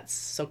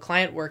 So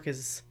client work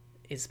is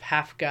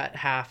half gut,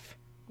 half,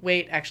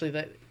 wait, actually,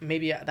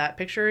 that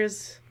picture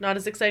is not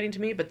as exciting to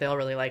me, but they'll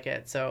really like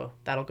it, so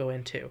that'll go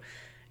in too.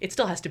 It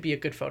still has to be a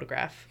good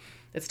photograph.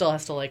 It still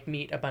has to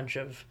meet a bunch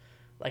of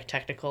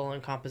technical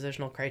and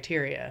compositional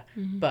criteria,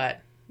 mm-hmm. But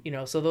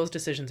so those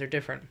decisions are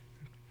different.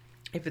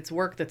 If it's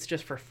work that's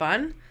just for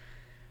fun,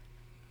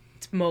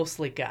 it's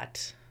mostly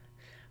gut.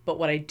 But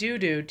what I do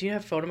you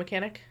have Photo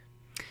Mechanic?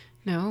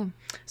 No.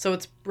 So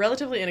it's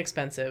relatively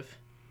inexpensive.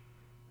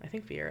 I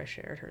think Viera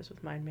shared hers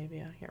with mine,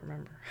 maybe. I can't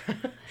remember.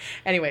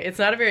 Anyway, it's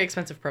not a very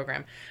expensive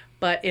program,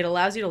 but it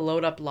allows you to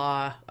load up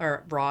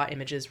raw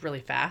images really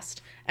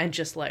fast and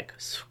just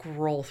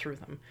scroll through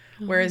them.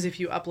 Mm-hmm. Whereas if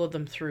you upload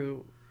them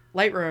through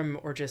Lightroom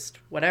or just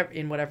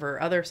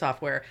whatever other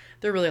software,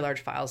 they're really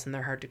large files and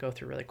they're hard to go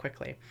through really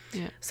quickly.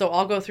 Yeah. So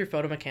I'll go through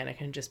Photo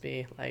Mechanic and just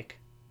be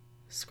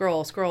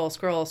scroll,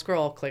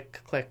 click,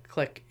 click,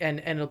 click, and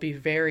it'll be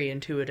very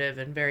intuitive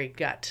and very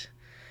gut.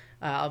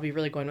 I'll be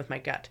really going with my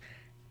gut.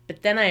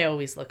 But then I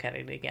always look at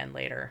it again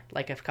later,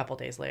 a couple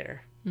days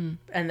later. Mm.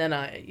 And then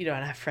I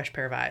have a fresh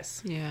pair of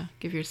eyes. Yeah,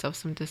 give yourself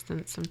some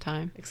distance, some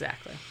time.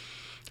 Exactly.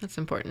 That's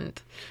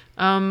important.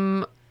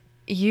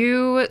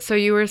 You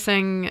were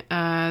saying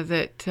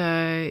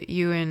that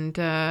you and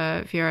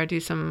Viera do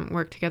some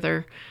work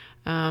together,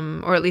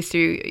 or at least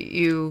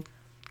you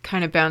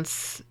kind of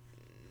bounce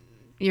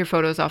your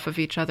photos off of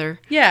each other.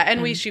 Yeah,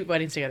 and we shoot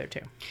weddings together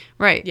too.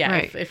 Right. Yeah.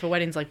 Right. If a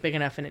wedding's big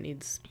enough and it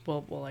needs,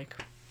 we'll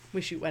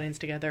we shoot weddings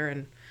together,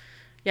 and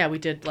yeah, we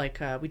did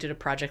a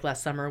project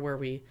last summer where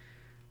we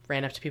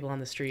ran up to people on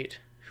the street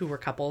who were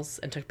couples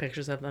and took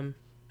pictures of them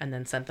and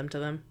then sent them to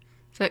them.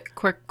 Is that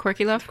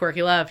Quirky Love?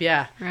 Quirky Love,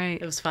 yeah.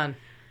 Right. It was fun.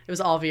 It was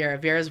all Viera.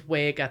 Viera's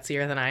way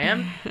gutsier than I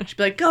am. She'd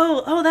be like,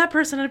 "Go, oh, that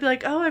person." And I'd be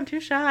like, "Oh, I'm too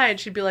shy." And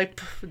she'd be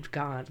like,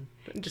 "Gone."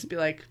 And just be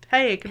like,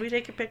 "Hey, can we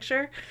take a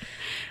picture?"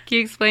 Can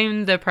you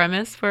explain the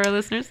premise for our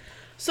listeners?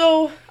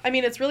 So, I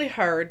mean, it's really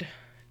hard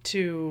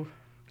to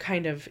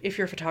kind of, if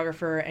you're a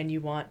photographer and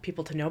you want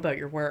people to know about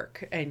your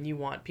work and you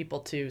want people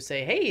to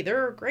say, "Hey,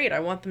 they're great.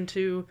 I want them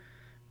to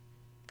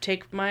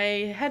take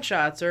my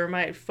headshots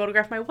or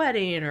photograph my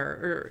wedding,"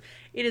 or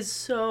it is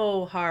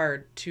so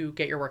hard to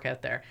get your work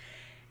out there.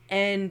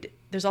 And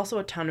there's also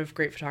a ton of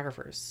great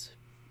photographers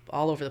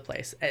all over the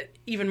place,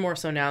 even more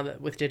so now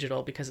that with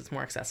digital because it's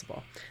more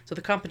accessible. So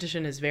the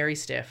competition is very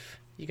stiff.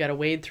 You got to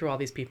wade through all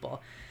these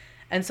people.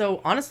 And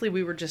so honestly,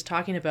 we were just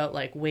talking about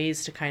like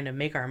ways to kind of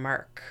make our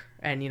mark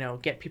and, you know,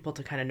 get people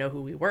to kind of know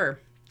who we were.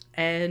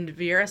 And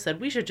Viera said,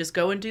 we should just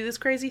go and do this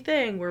crazy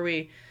thing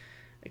where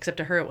except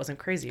to her, it wasn't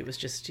crazy. It was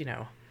just, you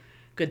know,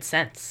 good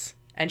sense.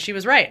 And she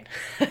was right.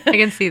 I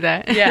can see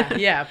that.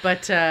 Yeah.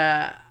 But,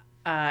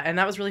 and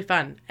that was really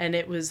fun. And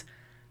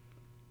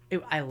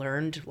I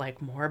learned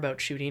like more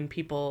about shooting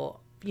people.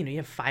 You know, you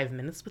have 5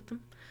 minutes with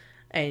them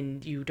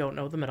and you don't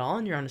know them at all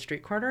and you're on a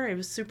street corner. It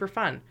was super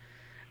fun.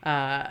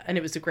 And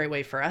it was a great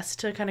way for us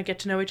to kind of get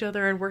to know each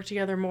other and work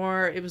together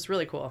more. It was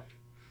really cool.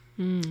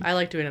 I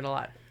like doing it a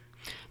lot.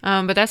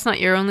 But that's not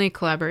your only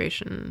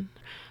collaboration.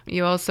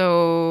 You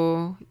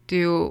also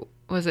do,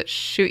 was it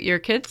Shoot Your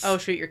Kids? Oh,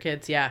 Shoot Your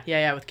Kids.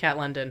 Yeah. With Kat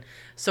London.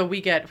 So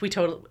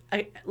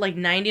like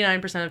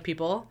 99% of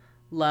people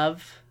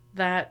love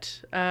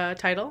that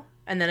title.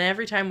 And then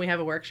every time we have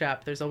a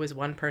workshop, there's always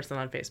one person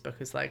on Facebook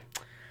who's like,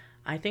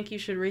 I think you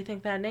should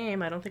rethink that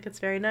name. I don't think it's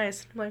very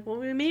nice. I'm like, well,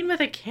 we mean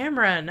with a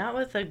camera, not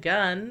with a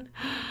gun.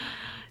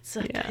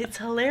 It's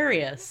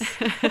hilarious.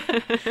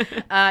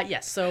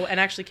 Yes. So, and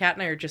actually Kat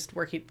and I are just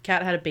working.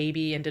 Kat had a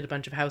baby and did a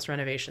bunch of house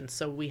renovations.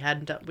 So we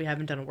haven't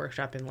done a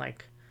workshop in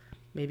like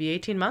maybe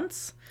 18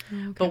 months,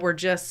 but we're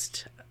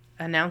just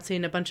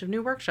announcing a bunch of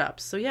new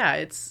workshops. So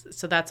yeah,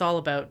 so that's all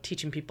about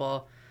teaching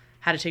people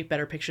how to take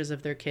better pictures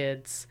of their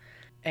kids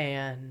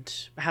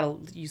and how to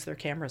use their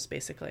cameras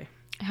basically.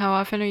 How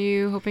often are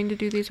you hoping to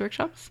do these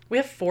workshops? We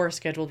have 4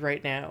 scheduled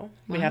right now.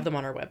 Wow. We have them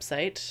on our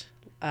website.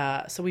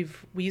 So we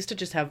used to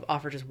just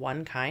offer just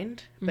one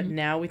kind, but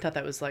now we thought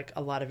that was like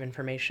a lot of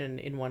information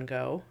in one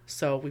go.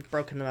 So we've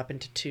broken them up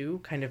into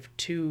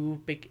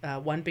two big,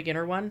 one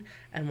beginner one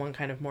and one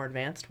kind of more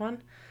advanced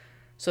one.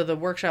 So the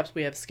workshops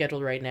we have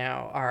scheduled right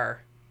now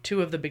are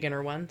 2 of the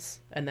beginner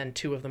ones and then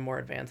 2 of the more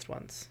advanced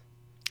ones.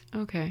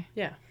 Okay.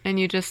 Yeah. And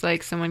you just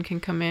like someone can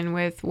come in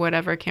with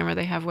whatever camera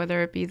they have,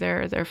 whether it be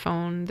their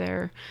phone,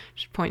 their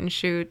point and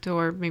shoot,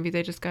 or maybe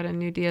they just got a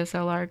new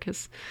DSLR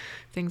because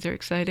things are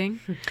exciting.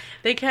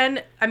 They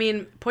can. I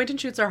mean, point and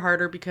shoots are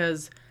harder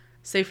because,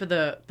 say for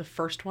the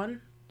first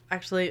one,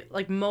 actually,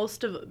 like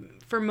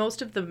for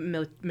most of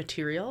the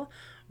material,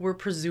 we're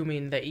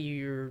presuming that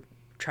you're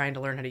trying to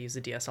learn how to use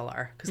a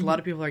DSLR because a lot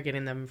of people are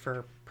getting them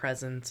for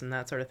presents and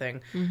that sort of thing,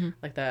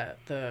 like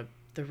the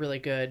really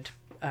good.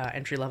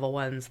 Entry-level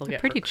ones. They're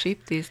pretty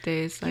cheap these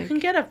days. You can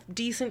get a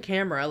decent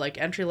camera, like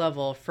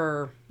entry-level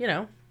for, you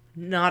know,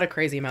 not a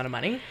crazy amount of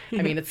money.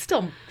 I mean, it's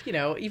still, you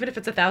know, even if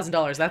it's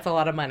 $1,000, that's a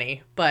lot of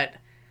money. But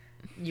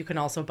you can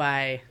also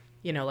buy,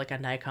 you know, like a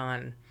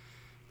Nikon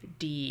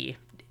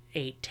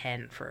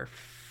D810 for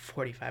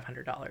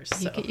 $4,500.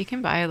 So you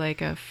can buy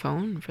like a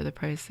phone for the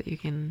price that you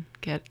can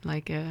get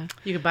like a.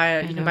 You can buy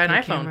an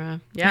iPhone.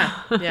 Camera.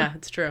 Yeah,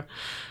 it's true.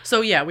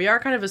 So yeah, we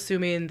are kind of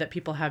assuming that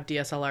people have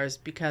DSLRs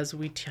because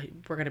we're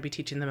going to be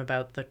teaching them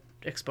about the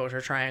exposure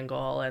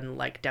triangle and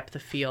like depth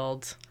of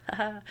field,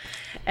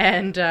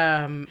 and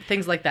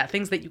things like that.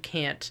 Things that you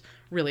can't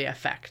really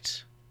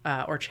affect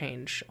or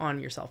change on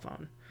your cell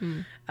phone.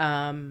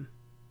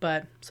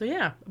 But so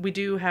yeah, we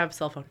do have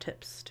cell phone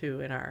tips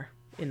too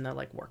in the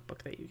like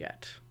workbook that you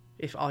get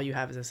if all you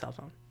have is a cell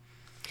phone.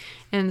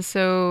 And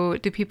so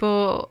do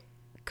people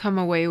come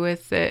away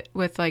with it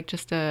with like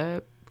just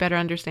a better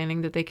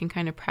understanding that they can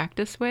kind of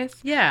practice with?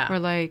 Yeah. Or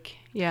like,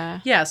 yeah.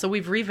 Yeah. So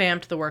we've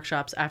revamped the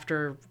workshops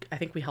after, I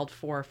think we held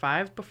 4 or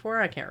 5 before.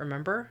 I can't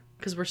remember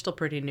because we're still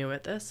pretty new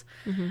at this.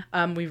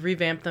 We've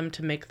revamped them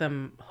to make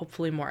them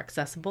hopefully more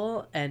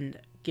accessible and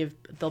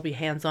there'll be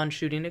hands-on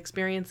shooting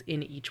experience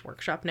in each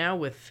workshop now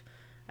with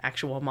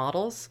actual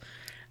models.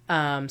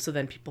 So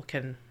then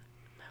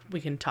we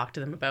can talk to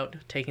them about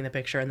taking the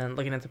picture and then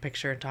looking at the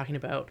picture and talking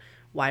about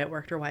why it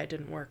worked or why it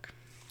didn't work.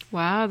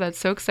 Wow, that's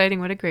so exciting.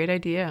 What a great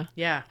idea.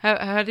 Yeah.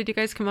 How did you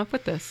guys come up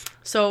with this?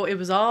 So it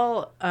was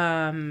all,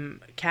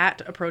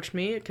 Kat approached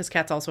me because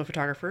Kat's also a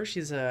photographer.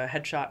 She's a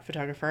headshot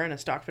photographer and a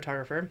stock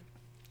photographer.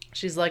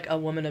 She's like a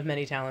woman of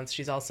many talents.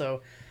 She's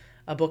also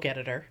a book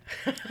editor.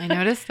 I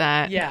noticed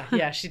that.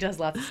 Yeah, she does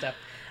lots of stuff.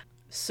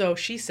 So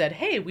she said,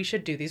 hey, we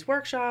should do these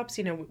workshops.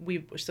 You know,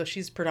 so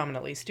she's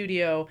predominantly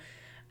studio.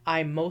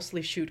 I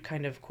mostly shoot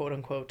kind of quote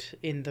unquote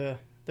in the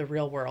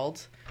real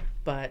world,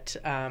 but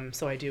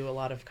so I do a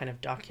lot of kind of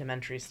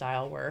documentary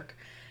style work.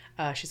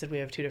 She said we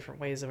have 2 different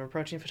ways of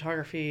approaching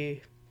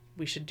photography.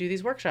 we should do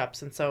these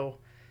workshops. And so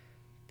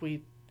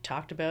we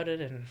talked about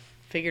it and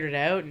figured it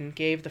out and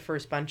gave the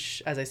first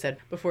bunch, as I said,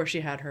 before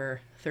she had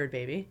her third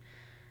baby.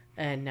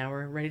 And now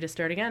we're ready to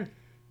start again.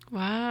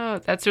 Wow,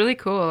 that's really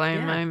cool.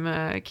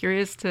 I'm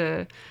curious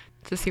to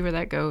see where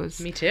that goes.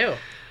 Me too.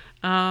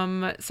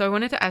 So I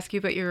wanted to ask you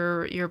about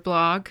your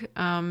blog.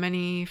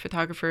 Many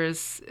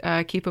photographers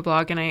keep a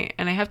blog, and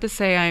I have to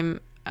say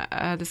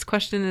this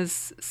question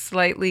is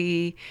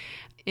slightly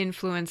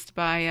influenced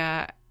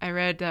by I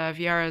read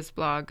Viara's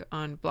blog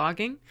on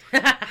blogging,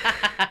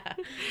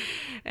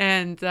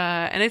 and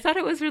I thought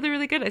it was really,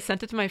 really good. I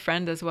sent it to my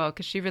friend as well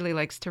because she really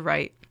likes to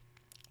write,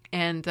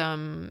 and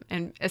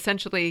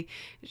essentially.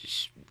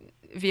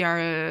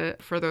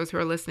 Viara, for those who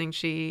are listening,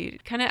 she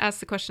kind of asked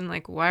the question,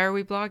 like, why are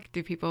we blogging?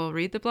 Do people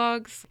read the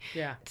blogs?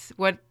 Yeah.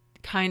 What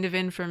kind of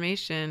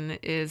information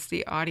is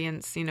the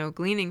audience,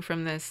 gleaning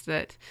from this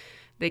that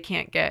they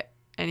can't get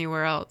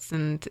anywhere else?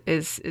 And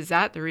is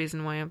that the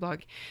reason why I'm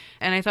blogging?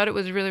 And I thought it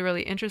was really,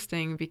 really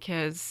interesting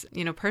because,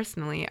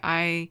 personally,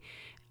 I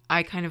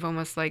kind of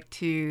almost like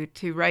to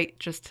write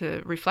just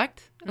to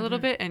reflect a little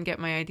bit and get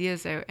my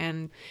ideas out.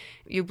 And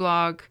you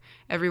blog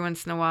every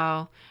once in a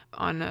while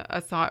on a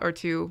thought or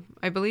two,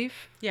 I believe.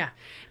 Yeah.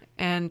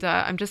 And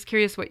I'm just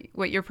curious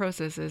what your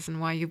process is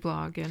and why you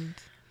blog. And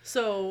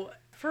so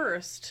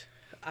first,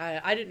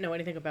 I didn't know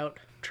anything about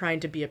trying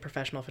to be a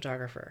professional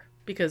photographer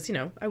because,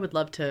 I would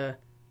love to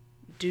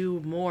do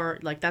more.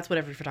 Like, that's what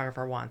every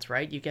photographer wants,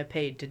 right? You get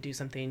paid to do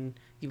something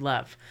you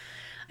love.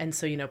 And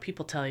so,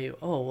 people tell you,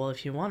 oh, well,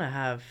 if you want to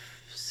have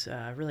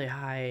really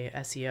high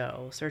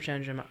SEO, search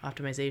engine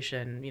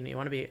optimization, you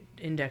want to be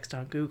indexed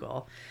on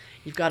Google,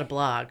 you've got a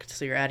blog,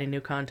 so you're adding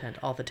new content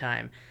all the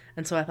time.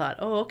 And so I thought,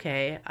 oh,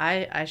 okay,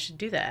 I should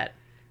do that.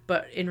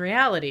 But in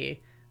reality,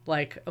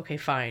 like, okay,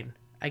 fine,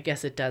 I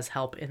guess it does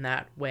help in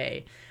that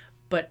way.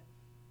 But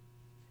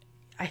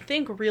I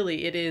think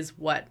really it is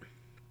what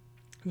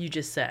you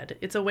just said.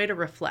 It's a way to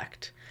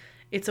reflect.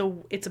 It's a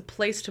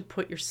place to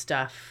put your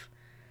stuff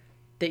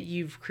that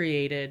you've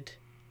created,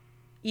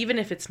 even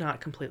if it's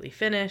not completely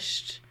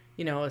finished,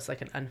 it's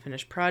like an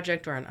unfinished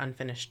project or an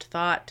unfinished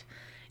thought.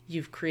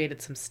 You've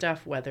created some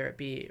stuff, whether it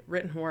be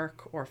written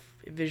work or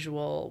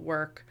visual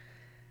work,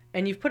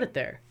 and you've put it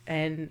there,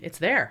 and it's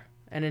there.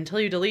 And until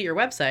you delete your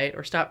website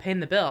or stop paying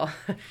the bill,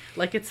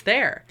 like, it's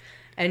there.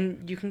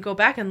 And you can go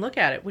back and look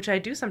at it, which I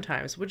do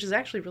sometimes, which is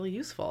actually really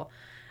useful.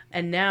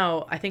 And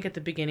now, I think at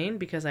the beginning,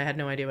 because I had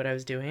no idea what I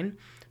was doing,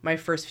 my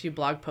first few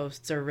blog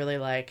posts are really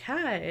like,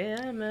 hi,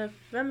 I'm a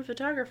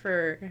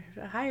photographer,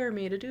 hire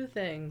me to do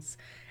things.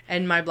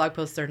 And my blog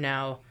posts are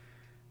now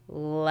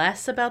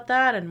less about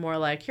that and more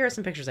like, here are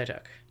some pictures I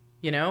took.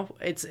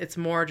 It's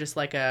more just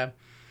like an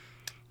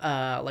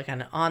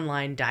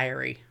online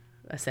diary,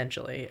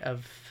 essentially,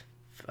 of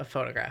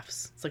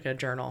photographs. It's like a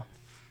journal.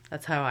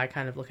 That's how I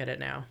kind of look at it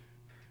now.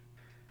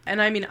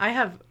 And I mean, I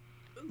have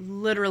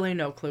literally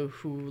no clue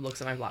who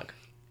looks at my blog.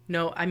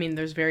 No, I mean,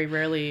 there's very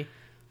rarely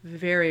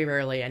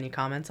any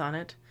comments on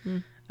it.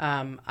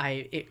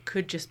 It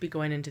could just be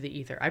going into the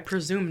ether. I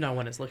presume no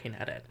one is looking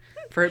at it.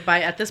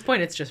 At this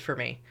point, it's just for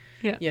me.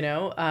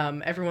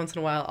 Yeah. Every once in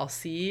a while I'll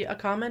see a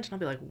comment and I'll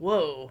be like,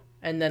 whoa.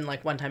 And then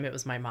like one time it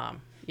was my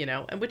mom,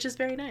 and which is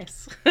very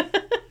nice.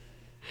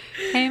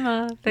 Hey,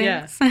 Ma,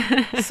 thanks.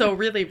 Yeah. So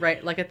really,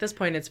 right, like at this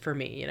point it's for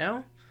me,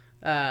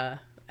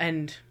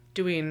 and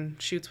doing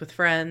shoots with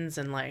friends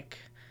and like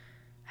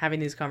having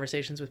these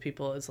conversations with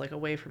people is like a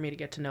way for me to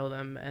get to know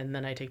them, and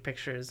then I take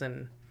pictures,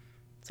 and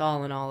it's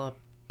all in all a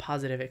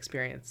positive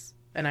experience.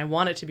 And I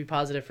want it to be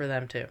positive for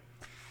them too.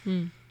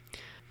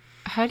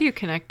 How do you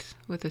connect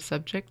with a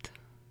subject?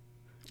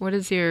 What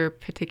is your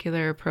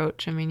particular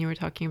approach? I mean, you were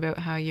talking about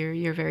how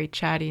you're very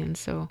chatty, and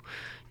so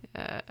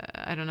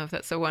I don't know if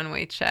that's a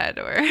one-way chat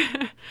or...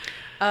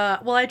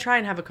 Well, I try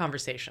and have a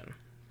conversation.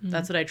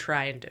 That's what I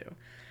try and do.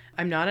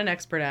 I'm not an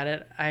expert at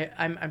it.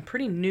 I'm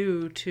pretty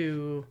new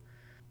to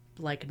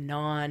like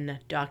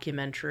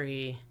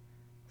non-documentary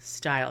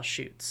style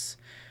shoots.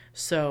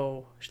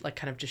 So like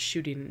kind of just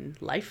shooting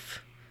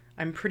life.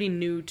 I'm pretty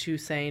new to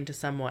saying to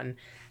someone,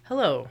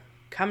 hello,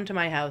 come to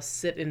my house,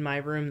 sit in my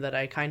room that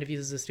I kind of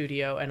use as a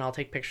studio, and I'll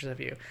take pictures of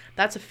you.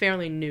 That's a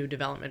fairly new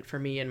development for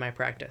me in my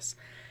practice.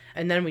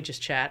 And then we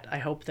just chat. I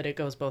hope that it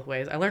goes both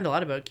ways. I learned a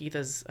lot about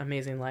Geetha's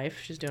amazing life.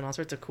 She's doing all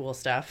sorts of cool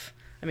stuff.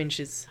 I mean,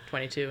 she's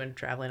 22 and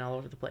traveling all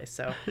over the place.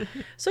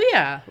 So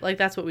yeah, like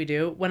that's what we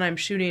do. When I'm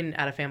shooting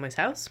at a family's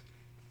house,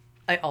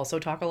 I also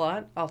talk a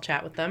lot. I'll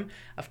chat with them.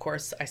 Of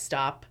course, I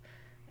stop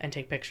and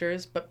take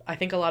pictures. But I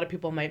think a lot of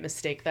people might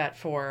mistake that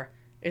for,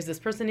 is this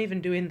person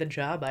even doing the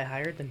job I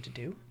hired them to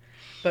do?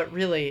 But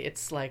really,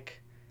 it's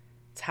like,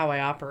 it's how I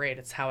operate.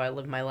 It's how I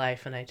live my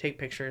life. And I take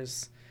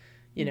pictures,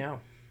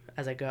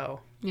 as I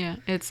go. Yeah,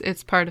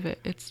 it's part of it.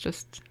 It's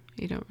just...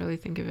 You don't really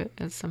think of it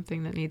as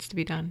something that needs to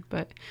be done,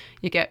 but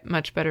you get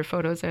much better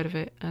photos out of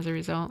it as a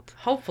result.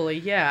 Hopefully,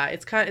 yeah.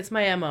 It's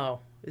my MO.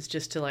 It's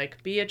just to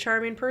like be a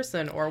charming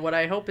person, or what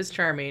I hope is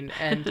charming,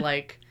 and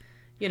like,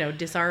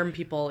 disarm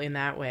people in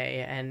that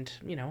way, and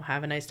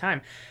have a nice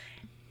time.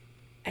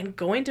 And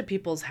going to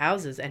people's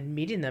houses and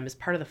meeting them is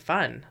part of the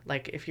fun.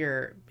 Like if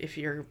you're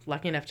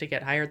lucky enough to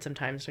get hired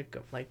sometimes to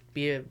go, like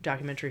be a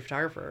documentary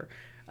photographer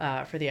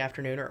for the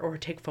afternoon, or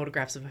take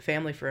photographs of a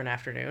family for an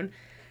afternoon,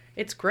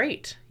 it's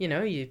great. You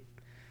know,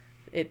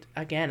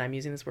 again, I'm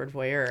using this word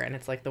voyeur, and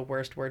it's like the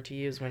worst word to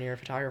use when you're a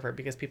photographer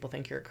because people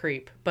think you're a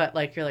creep. But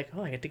like you're like,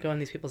 oh, I get to go in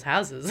these people's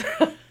houses.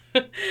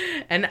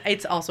 And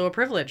it's also a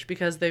privilege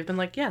because they've been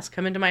like, yes,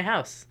 come into my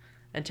house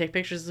and take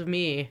pictures of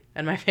me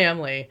and my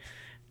family,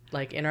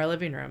 like in our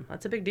living room.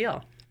 That's a big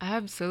deal.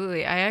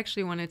 Absolutely. I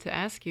actually wanted to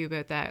ask you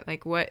about that.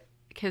 Like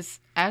because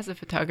as a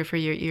photographer,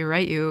 you're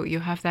right. You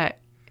have that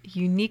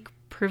unique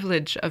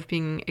privilege of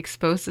being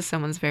exposed to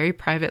someone's very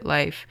private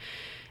life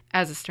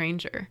as a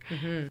stranger.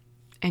 Mm-hmm.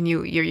 And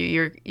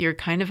you're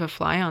kind of a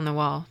fly on the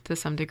wall to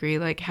some degree.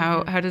 Like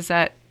how does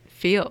that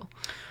feel?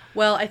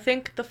 Well, I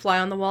think the fly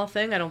on the wall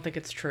thing, I don't think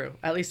it's true.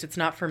 At least it's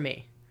not for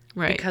me.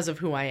 Right. Because of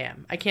who I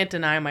am. I can't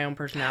deny my own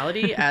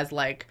personality as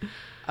like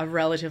a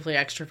relatively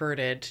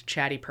extroverted,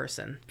 chatty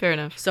person. Fair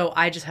enough. So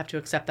I just have to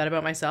accept that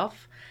about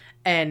myself.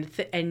 And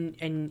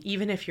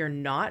even if you're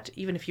not,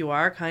 even if you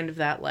are kind of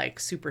that like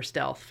super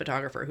stealth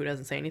photographer who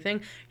doesn't say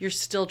anything, you're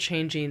still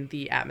changing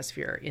the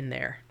atmosphere in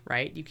there,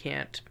 right?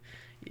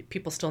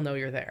 People still know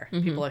you're there.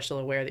 Mm-hmm. People are still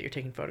aware that you're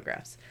taking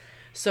photographs.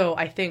 So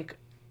I think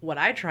what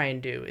I try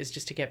and do is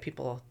just to get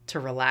people to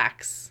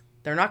relax.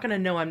 They're not going to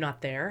know I'm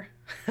not there.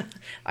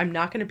 I'm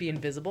not going to be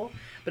invisible.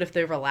 But if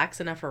they relax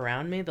enough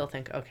around me, they'll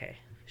think, okay,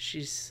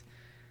 she's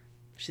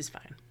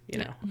fine, you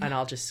know, and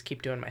I'll just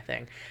keep doing my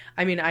thing.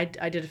 I mean, I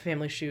did a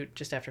family shoot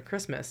just after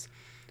Christmas,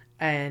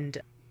 and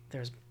there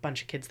was a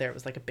bunch of kids there. It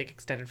was like a big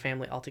extended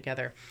family all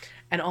together.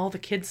 And all the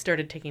kids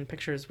started taking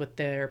pictures with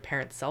their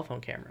parents' cell phone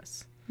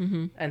cameras.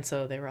 Mm-hmm. And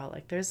so they were all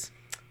like, there's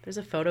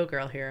a photo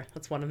girl here.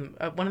 That's one of them.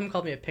 One of them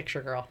called me a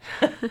picture girl.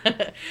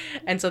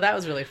 And so that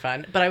was really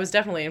fun. But I was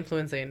definitely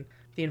influencing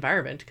the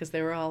environment because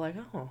they were all like,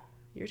 oh,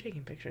 you're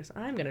taking pictures.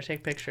 I'm going to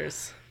take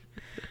pictures,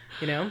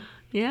 you know?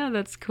 Yeah,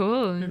 that's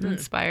cool. Mm-hmm.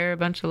 Inspire a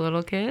bunch of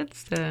little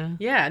kids to...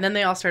 Yeah, and then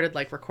they all started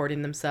like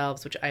recording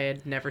themselves, which I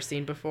had never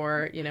seen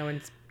before, you know, and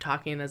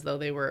talking as though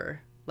they were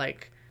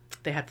like,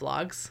 they had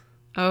vlogs.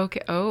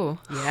 Okay. Oh.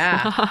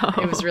 Yeah. Wow.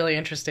 It was really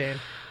interesting.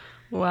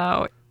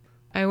 Wow.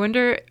 I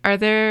wonder, are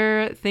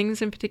there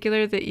things in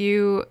particular that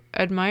you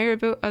admire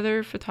about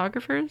other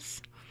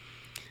photographers?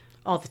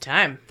 All the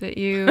time. That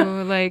you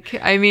like,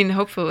 I mean,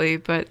 hopefully,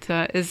 but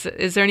is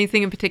there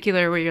anything in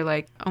particular where you're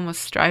like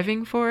almost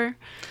striving for?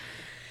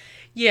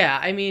 Yeah,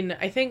 I mean,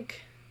 I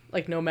think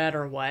like no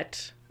matter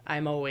what,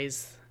 I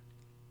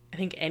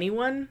think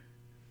anyone,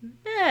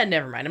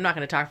 never mind. I'm not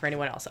going to talk for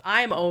anyone else.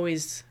 I'm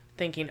always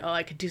thinking, oh,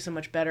 I could do so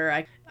much better.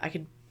 I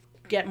could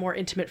get more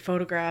intimate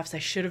photographs. I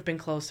should have been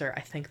closer. I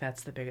think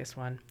that's the biggest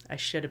one. I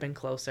should have been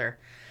closer.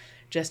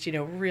 Just, you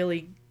know,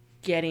 really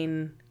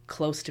getting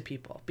close to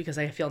people because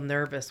I feel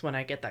nervous when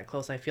I get that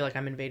close. I feel like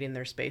I'm invading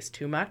their space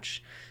too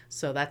much.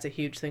 So that's a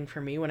huge thing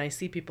for me. When I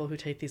see people who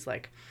take these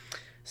like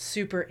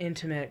super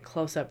intimate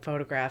close-up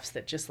photographs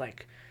that just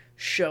like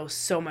show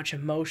so much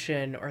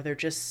emotion, or they're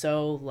just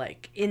so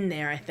like in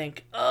there, I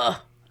think,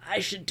 oh, I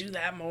should do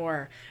that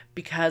more,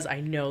 because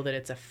I know that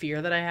it's a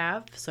fear that I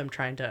have. So I'm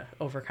trying to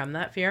overcome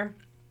that fear.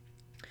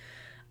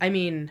 I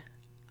mean,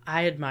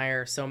 I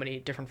admire so many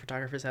different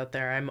photographers out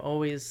there.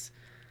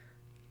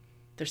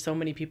 There's so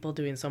many people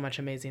doing so much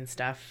amazing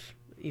stuff,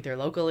 either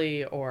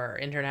locally or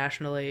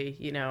internationally.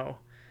 You know,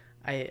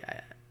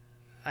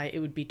 it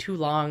would be too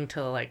long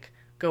to like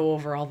go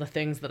over all the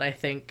things that I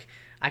think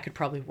I could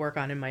probably work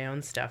on in my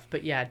own stuff.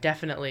 But yeah,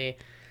 definitely,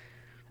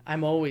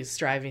 I'm always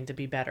striving to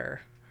be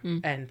better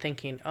and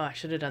thinking, oh, I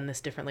should have done this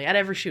differently at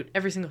every shoot,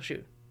 every single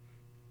shoot,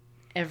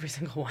 every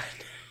single one.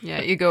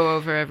 Yeah, you go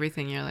over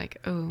everything. You're like,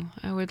 oh,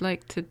 I would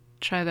like to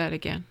try that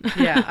again.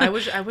 Yeah, I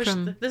wish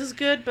this is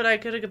good, but I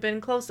could have been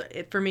closer.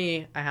 For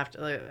me, I have to,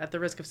 like, at the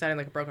risk of sounding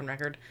like a broken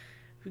record,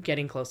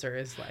 getting closer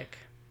is like...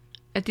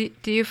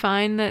 Do you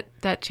find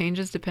that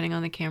changes depending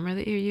on the camera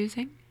that you're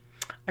using?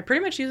 I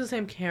pretty much use the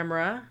same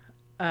camera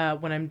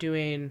when I'm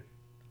doing,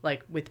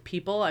 like, with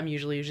people. I'm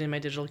usually using my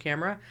digital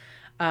camera.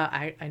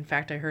 In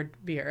fact, I heard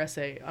Vieira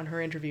say on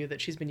her interview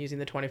that she's been using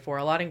the 24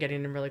 a lot and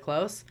getting them really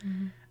close.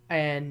 Mm-hmm.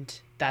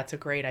 And that's a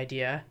great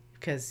idea,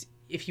 because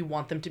if you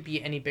want them to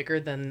be any bigger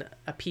than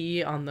a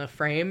pea on the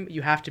frame,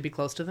 you have to be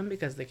close to them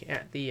because they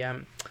can't,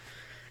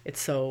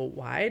 it's so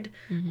wide.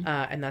 Mm-hmm.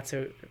 And that's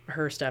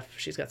her stuff.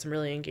 She's got some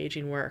really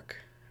engaging work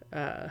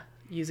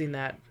using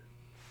that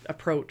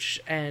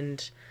approach.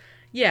 And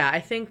yeah, I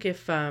think it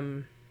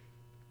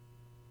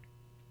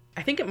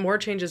more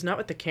changes not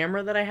with the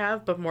camera that I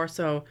have, but more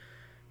so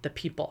the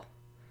people,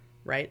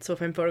 right? So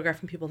if I'm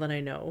photographing people that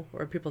I know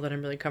or people that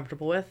I'm really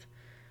comfortable with,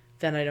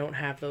 then I don't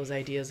have those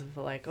ideas of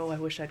like, oh, I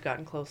wish I'd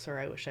gotten closer.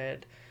 I wish I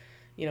had,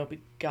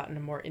 gotten a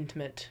more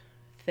intimate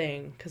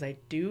thing, because I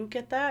do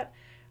get that,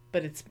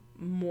 but it's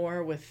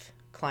more with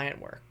client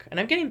work. And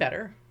I'm getting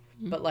better,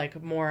 but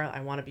like more,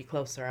 I want to be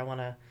closer. I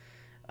want it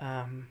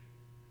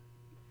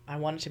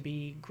to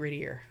be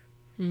grittier.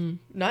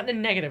 Not in a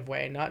negative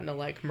way, not in a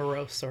like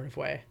morose sort of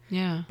way.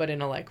 Yeah. But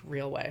in a like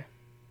real way.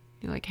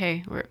 You're like,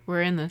 hey,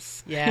 we're in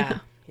this. Yeah.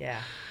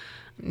 Yeah.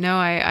 No,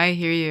 I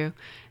hear you.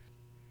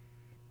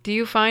 Do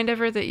you find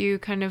ever that you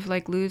kind of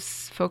like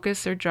lose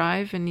focus or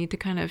drive and need to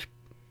kind of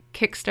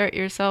kickstart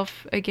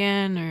yourself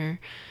again or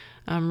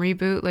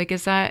reboot? Like,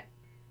 is that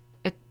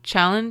a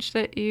challenge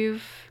that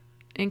you've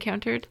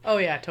encountered? Oh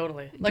yeah,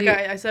 totally. Like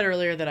I said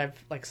earlier that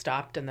I've like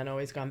stopped and then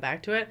always gone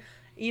back to it.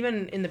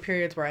 Even in the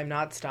periods where I'm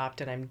not stopped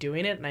and I'm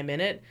doing it and I'm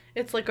in it,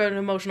 it's like an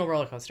emotional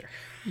roller coaster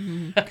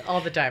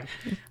all the time.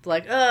 It's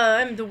like,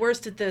 I'm the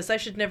worst at this. I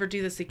should never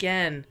do this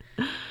again.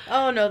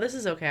 Oh no, this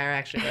is okay. I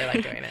actually really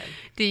like doing it.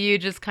 Do you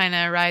just kind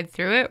of ride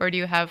through it, or do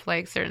you have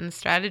like certain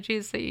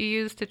strategies that you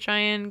use to try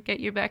and get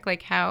you back?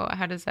 Like how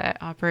does that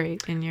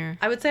operate in your...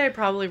 I would say I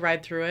probably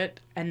ride through it,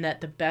 and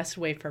that the best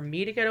way for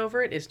me to get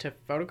over it is to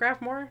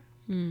photograph more,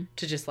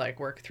 to just like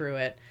work through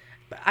it.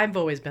 But I've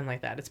always been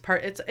like that.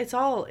 It's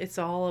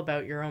all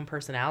about your own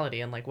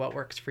personality and like what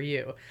works for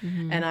you.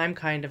 And I'm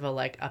kind of a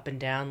like up and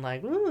down,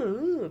 like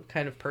ooh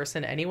kind of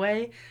person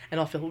anyway.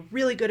 And I'll feel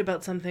really good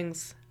about some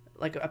things,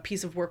 like a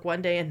piece of work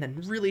one day, and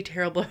then really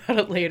terrible about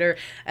it later,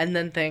 and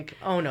then think,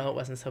 oh no, it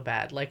wasn't so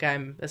bad. Like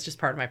that's just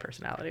part of my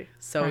personality.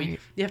 So Right.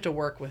 you have to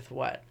work with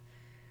what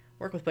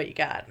you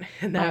got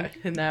in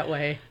that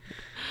way.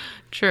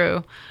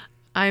 True.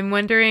 I'm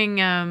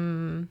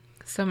wondering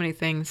so many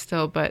things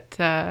still, but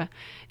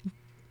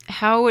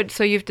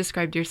so you've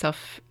described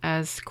yourself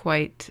as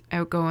quite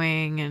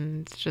outgoing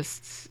and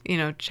just,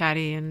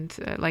 chatty and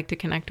like to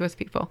connect with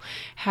people.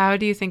 How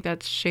do you think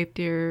that's shaped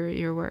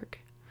your work?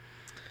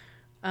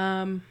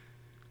 Or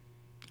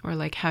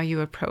like how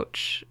you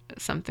approach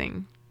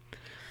something?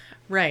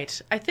 Right.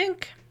 I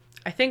think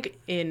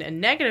in a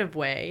negative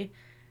way,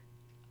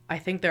 I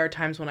think there are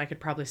times when I could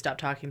probably stop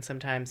talking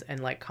sometimes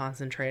and like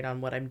concentrate on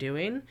what I'm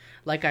doing.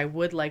 Like I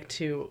would like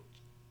to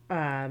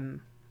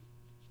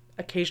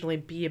occasionally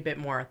be a bit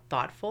more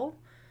thoughtful.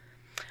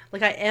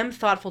 Like I am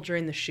thoughtful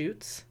during the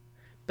shoots,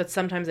 but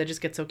sometimes I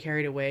just get so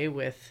carried away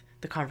with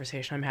the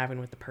conversation I'm having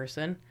with the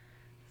person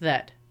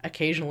that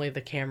occasionally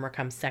the camera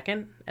comes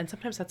second, and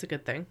sometimes that's a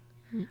good thing.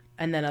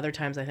 And then other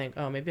times I think,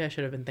 oh, maybe I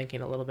should have been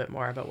thinking a little bit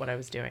more about what I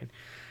was doing.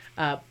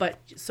 But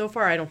so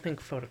far I don't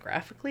think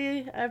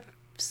photographically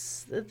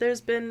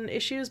there's been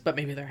issues, but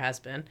maybe there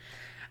has been.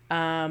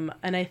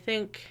 And I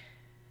think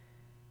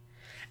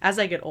as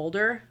I get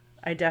older,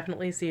 I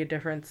definitely see a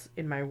difference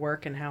in my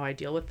work and how I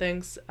deal with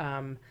things.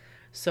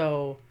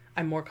 So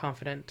I'm more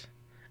confident.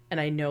 And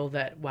I know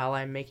that while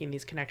I'm making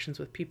these connections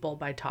with people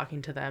by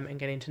talking to them and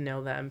getting to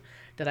know them,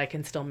 that I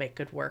can still make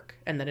good work.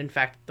 And that, in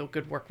fact, the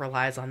good work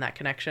relies on that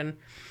connection.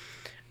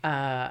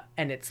 And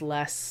it's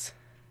less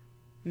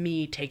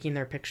me taking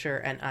their picture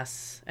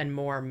and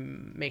more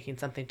making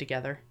something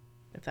together,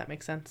 if that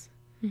makes sense.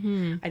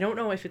 Mm-hmm. I don't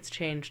know if it's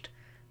changed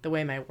the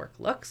way my work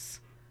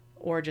looks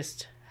or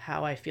just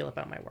how I feel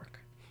about my work.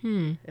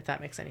 If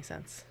that makes any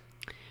sense.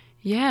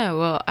 Yeah,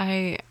 well,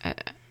 I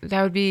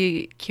that would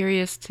be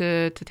curious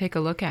to take a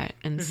look at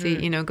and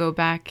see, go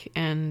back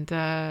and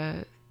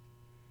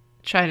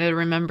try to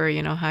remember,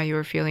 how you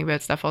were feeling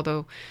about stuff.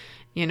 Although,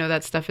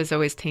 that stuff is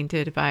always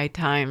tainted by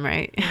time,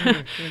 right?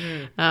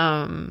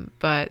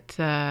 But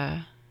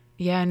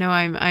yeah, no,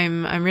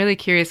 I'm really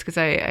curious because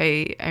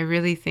I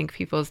really think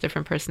people's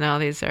different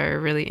personalities are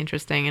really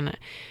interesting, and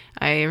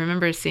I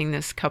remember seeing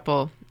this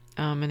couple.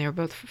 And they were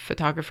both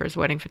photographers,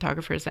 wedding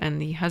photographers,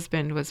 and the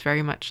husband was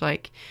very much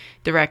like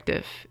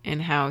directive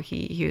in how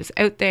he was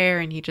out there,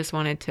 and he just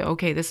wanted to,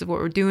 okay, this is what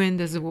we're doing,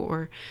 this is what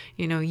we're,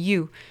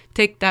 you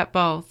take that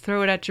ball,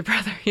 throw it at your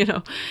brother,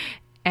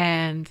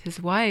 And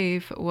his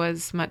wife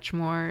was much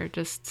more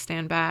just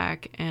stand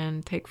back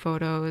and take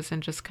photos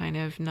and just kind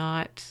of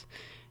not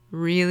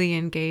really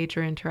engage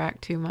or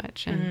interact too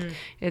much. And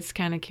it's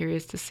kind of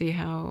curious to see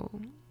how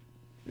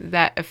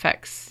that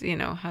affects,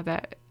 how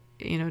that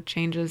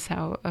changes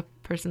how a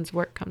person's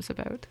work comes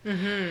about.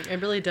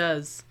 It really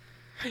does.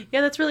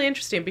 Yeah, that's really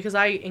interesting because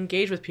I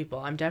engage with people.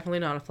 I'm definitely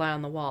not a fly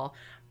on the wall,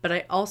 but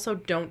I also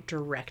don't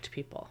direct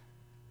people,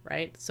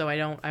 right? So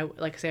I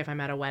like say if I'm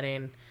at a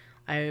wedding,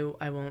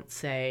 I won't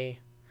say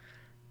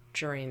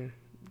during,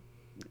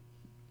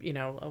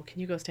 oh, can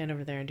you go stand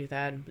over there and do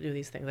that and do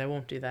these things? I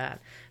won't do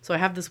that. So I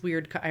have this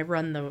weird,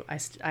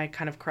 I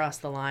kind of cross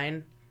the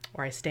line,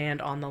 or I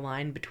stand on the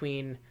line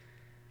between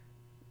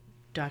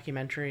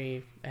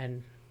documentary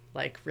and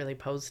like really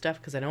pose stuff,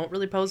 because I don't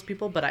really pose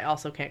people, but I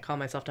also can't call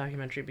myself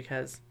documentary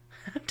because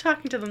I'm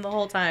talking to them the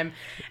whole time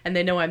and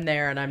they know I'm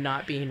there and I'm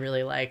not being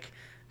really like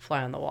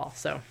fly on the wall.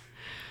 So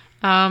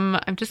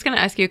I'm just going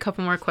to ask you a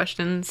couple more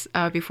questions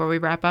before we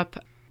wrap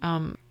up.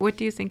 What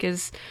do you think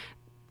is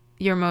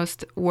your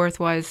most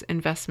worthwhile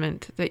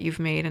investment that you've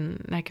made?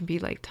 And that can be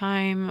like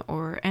time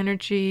or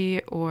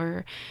energy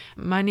or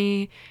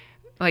money,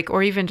 like,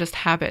 or even just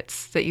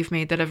habits that you've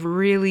made that have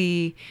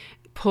really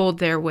pulled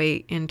their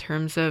weight in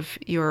terms of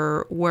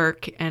your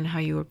work and how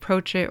you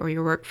approach it or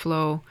your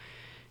workflow.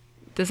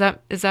 Does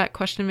that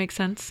question make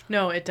sense?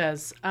 No, it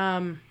does.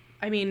 I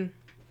mean,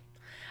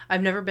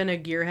 I've never been a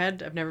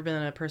gearhead. I've never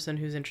been a person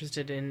who's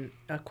interested in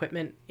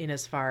equipment in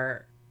as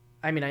far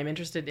I mean, I'm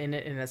interested in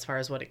it in as far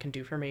as what it can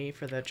do for me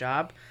for the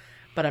job,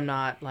 but I'm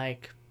not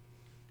like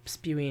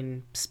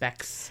spewing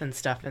specs and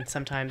stuff. And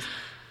sometimes,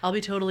 I'll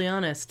be totally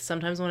honest,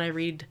 sometimes when I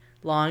read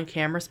long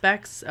camera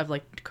specs of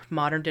like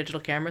modern digital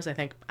cameras, I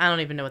think, I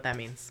don't even know what that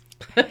means.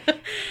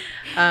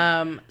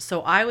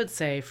 So I would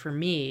say for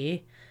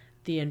me,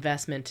 the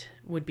investment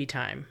would be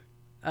time,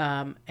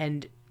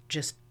 and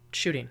just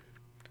shooting.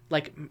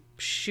 Like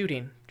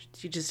shooting.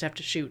 You just have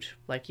to shoot.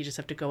 Like you just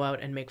have to go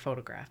out and make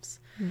photographs.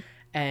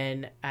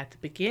 And at the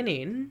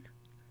beginning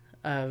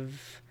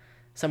of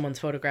someone's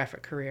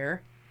photographic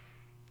career,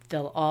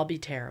 they'll all be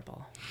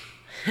terrible.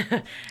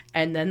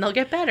 And then they'll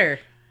get better.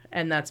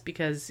 And that's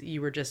because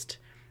you were just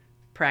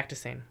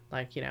practicing.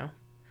 Like, you know,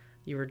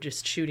 you were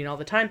just shooting all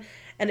the time.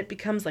 And it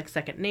becomes like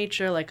second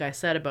nature, like I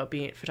said, about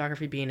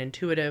photography being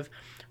intuitive,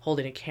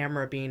 holding a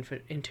camera being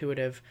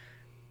intuitive,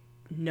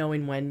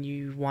 knowing when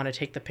you want to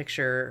take the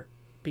picture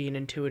being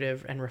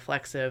intuitive and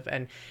reflexive,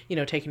 and, you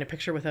know, taking a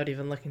picture without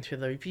even looking through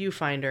the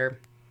viewfinder.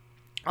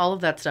 All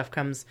of that stuff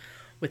comes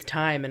with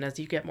time. And as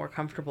you get more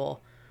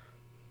comfortable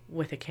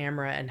with a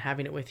camera and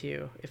having it with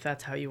you, if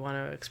that's how you want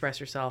to express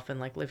yourself and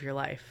like live your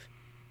life,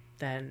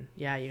 then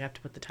yeah, you have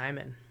to put the time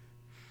in.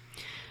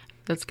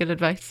 That's good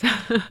advice.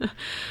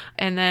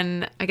 And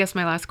then I guess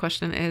my last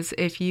question is,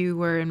 if you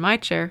were in my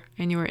chair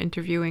and you were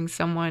interviewing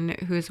someone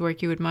whose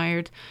work you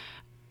admired,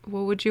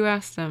 what would you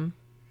ask them?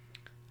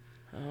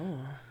 Oh,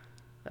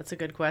 that's a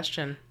good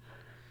question.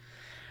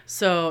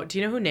 So, do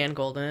you know who Nan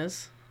Golden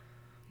is?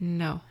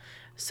 No.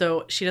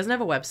 So, she doesn't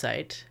have a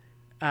website.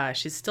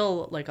 She's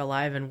still like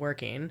alive and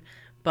working,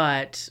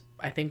 but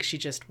I think she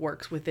just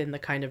works within the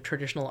kind of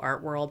traditional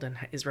art world and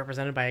is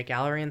represented by a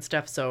gallery and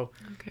stuff. So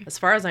Okay. as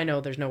far as I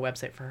know, there's no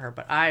website for her,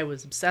 but I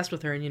was obsessed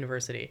with her in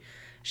university.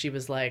 She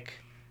was like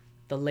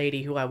the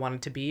lady who I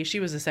wanted to be. She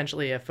was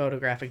essentially a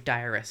photographic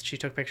diarist. She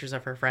took pictures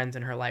of her friends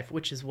in her life,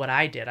 which is what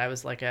I did. I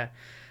was like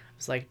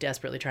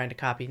desperately trying to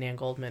copy Nan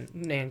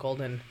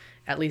Golden,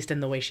 at least in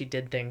the way she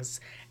did things.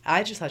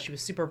 I just thought she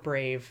was super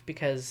brave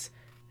because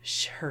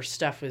her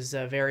stuff was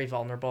very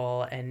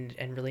vulnerable and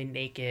really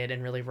naked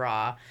and really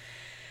raw.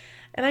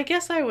 And I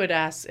guess I would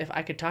ask, if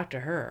I could talk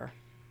to her,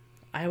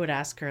 I would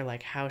ask her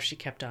like how she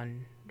kept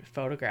on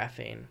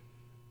photographing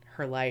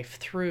her life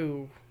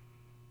through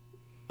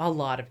a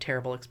lot of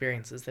terrible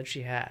experiences that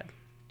she had,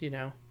 you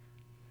know,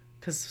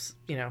 because,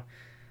 you know,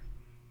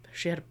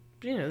 she had,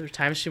 you know, there were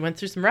times she went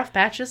through some rough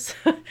patches.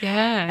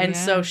 Yeah. And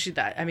yeah. so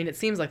I mean, it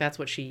seems like that's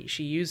what she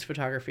used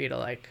photography to,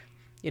 like,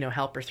 you know,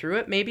 help her through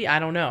it. Maybe, I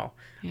don't know.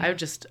 Yeah. I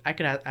would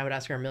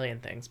ask her a million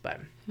things, but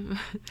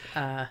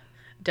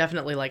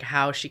definitely like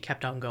how she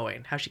kept on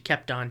going, how she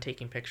kept on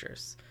taking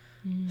pictures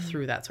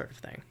through that sort of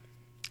thing.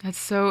 That's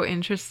so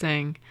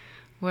interesting.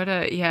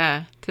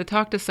 To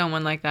talk to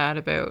someone like that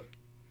about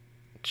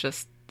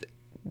just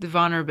the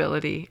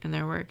vulnerability in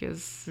their work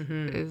is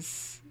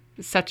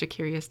such a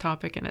curious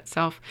topic in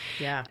itself.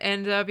 Yeah.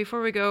 And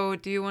before we go,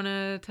 do you want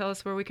to tell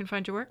us where we can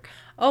find your work?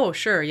 Oh,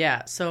 sure.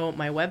 Yeah. So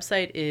my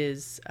website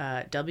is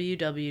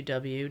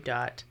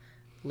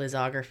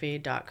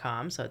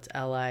www.lizzography.com. So it's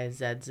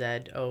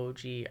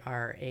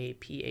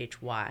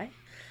LIZZOGRAPHY.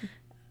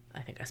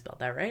 I think I spelled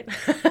that right.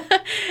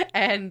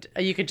 And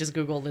you could just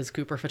Google Liz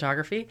Cooper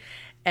Photography.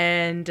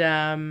 And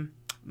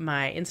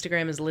my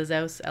Instagram is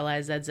Lizzouse,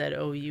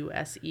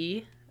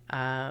 LIZZOUSE.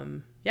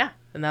 Yeah,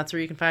 and that's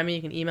where you can find me.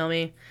 You can email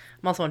me.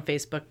 I'm also on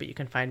Facebook, but you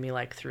can find me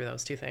like through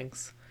those two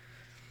things.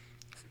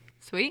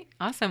 Sweet.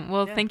 Awesome.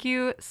 Well, Thank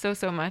you so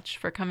much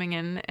for coming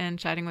in and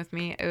chatting with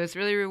me. It was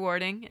really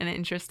rewarding and an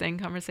interesting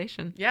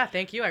conversation. Yeah,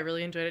 thank you. I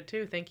really enjoyed it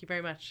too. Thank you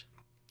very much.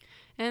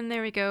 And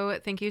there we go.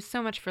 Thank you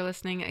so much for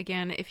listening.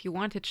 Again, if you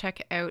want to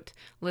check out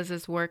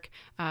Liz's work,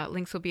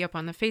 links will be up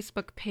on the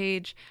Facebook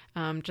page.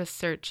 Just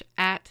search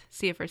at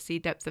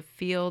CFRC Depth of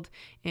Field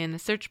in the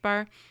search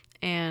bar,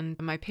 and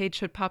my page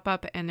should pop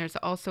up. And there's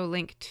also a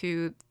link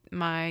to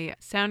my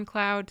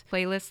SoundCloud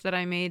playlist that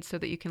I made so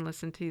that you can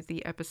listen to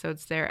the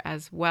episodes there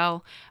as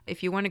well.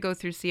 If you want to go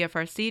through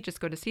CFRC,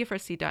 just go to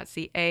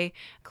cfrc.ca,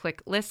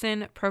 click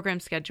listen, program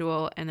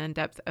schedule, and then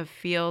depth of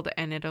field,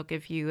 and it'll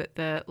give you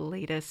the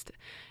latest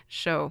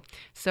show.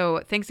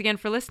 So thanks again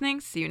for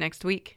listening. See you next week.